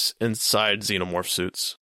cats inside xenomorph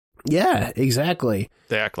suits. Yeah, exactly.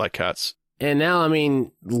 They act like cats. And now, I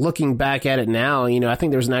mean, looking back at it now, I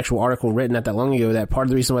think there was an actual article written not that long ago that part of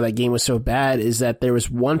the reason why that game was so bad is that there was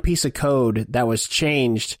one piece of code that was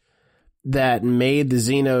changed that made the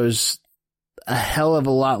Xenos a hell of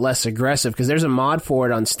a lot less aggressive, because there's a mod for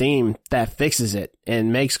it on Steam that fixes it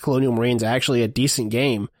and makes Colonial Marines actually a decent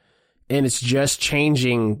game. And it's just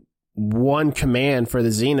changing one command for the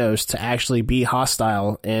Xenos to actually be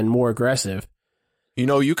hostile and more aggressive.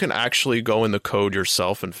 You can actually go in the code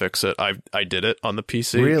yourself and fix it. I did it on the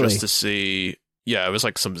PC really? Just to see. Yeah, it was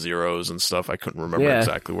like some zeros and stuff. I couldn't remember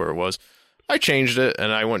exactly where it was. I changed it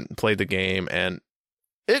and I went and played the game, and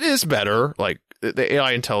it is better. Like, the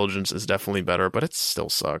AI intelligence is definitely better, but it still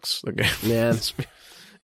sucks. The game. Yeah.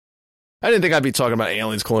 I didn't think I'd be talking about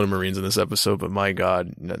Aliens Colonial Marines in this episode, but my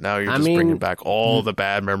God, now you're just bringing back all the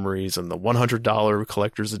bad memories and the $100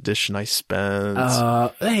 collector's edition I spent.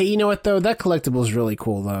 Hey, you know what, though? That collectible is really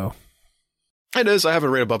cool, though. It is. I have it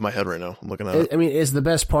right above my head right now. I'm looking at it. I mean, it's the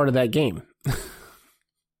best part of that game.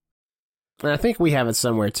 And I think we have it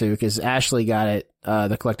somewhere, too, because Ashley got it,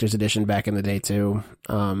 the collector's edition, back in the day, too,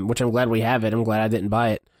 which I'm glad we have it. I'm glad I didn't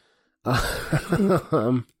buy it.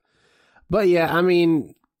 But yeah, I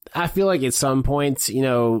mean, I feel like at some point, you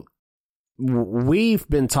know, we've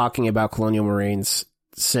been talking about Colonial Marines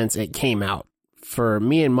since it came out. For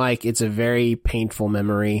me and Mike, it's a very painful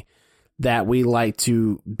memory that we like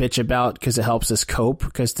to bitch about because it helps us cope,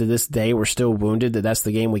 because to this day we're still wounded that that's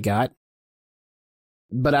the game we got.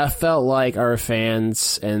 But I felt like our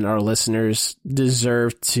fans and our listeners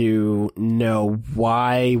deserve to know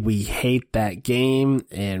why we hate that game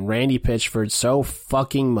and Randy Pitchford so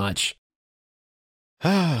fucking much.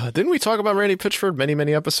 Didn't we talk about Randy Pitchford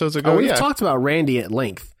many episodes ago? Oh, we've talked about Randy at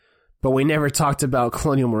length, but we never talked about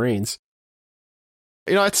Colonial Marines.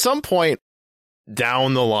 You know, at some point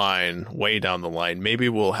down the line, way down the line, maybe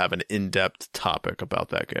we'll have an in-depth topic about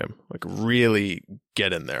that game. Like, really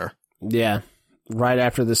get in there. Yeah, right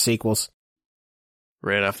after the sequels.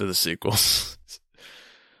 Right after the sequels.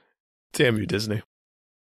 Damn you, Disney.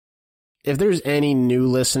 If there's any new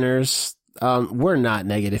listeners, we're not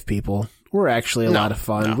negative people. We're actually a lot of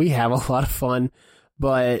fun. No. We have a lot of fun,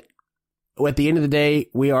 but at the end of the day,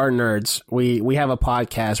 we are nerds. We have a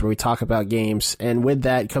podcast where we talk about games, and with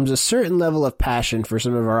that comes a certain level of passion for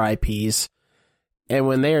some of our IPs. And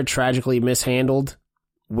when they are tragically mishandled,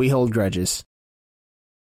 we hold grudges.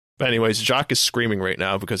 But anyways, Jock is screaming right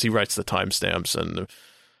now because he writes the timestamps, and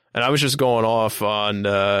I was just going off on.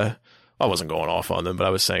 I wasn't going off on them, but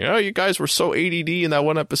I was saying, oh, you guys were so ADD in that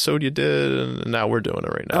one episode you did, and now we're doing it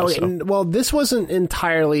right now. Well, this wasn't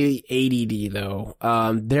entirely ADD, though.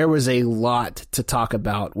 There was a lot to talk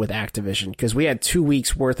about with Activision, because we had 2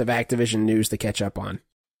 weeks worth of Activision news to catch up on.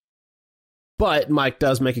 But Mike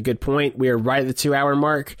does make a good point. We are right at the 2-hour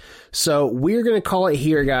mark, so we're going to call it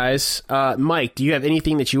here, guys. Mike, do you have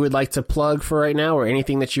anything that you would like to plug for right now, or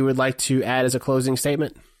anything that you would like to add as a closing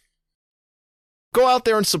statement? Go out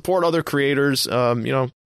there and support other creators. You know,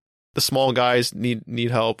 the small guys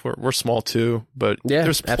need help. We're small too, but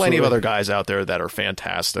there's plenty of other guys out there that are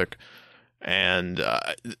fantastic. And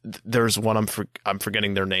there's one I'm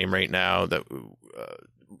forgetting their name right now that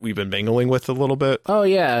we've been mingling with a little bit. Oh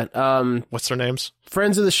yeah, what's their names?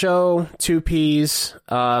 Friends of the show,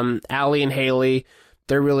 2Ps, Allie and Haley.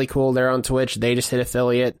 They're really cool. They're on Twitch. They just hit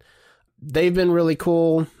affiliate. They've been really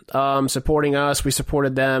cool supporting us. We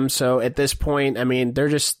supported them. So at this point, I mean,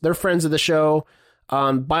 they're friends of the show.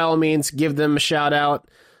 By all means, give them a shout out.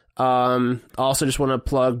 Also just want to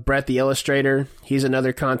plug Brett the Illustrator. He's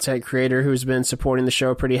another content creator who's been supporting the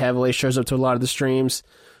show pretty heavily, shows up to a lot of the streams.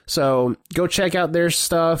 So go check out their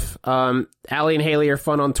stuff. Allie and Haley are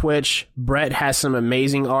fun on Twitch. Brett has some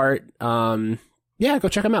amazing art. Yeah, go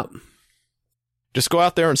check them out. Just go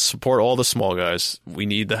out there and support all the small guys. We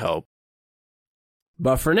need the help.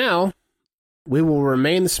 But for now, we will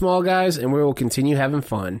remain the small guys, and we will continue having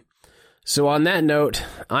fun. So on that note,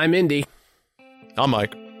 I'm Indy. I'm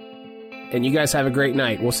Mike. And you guys have a great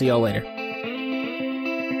night. We'll see y'all later.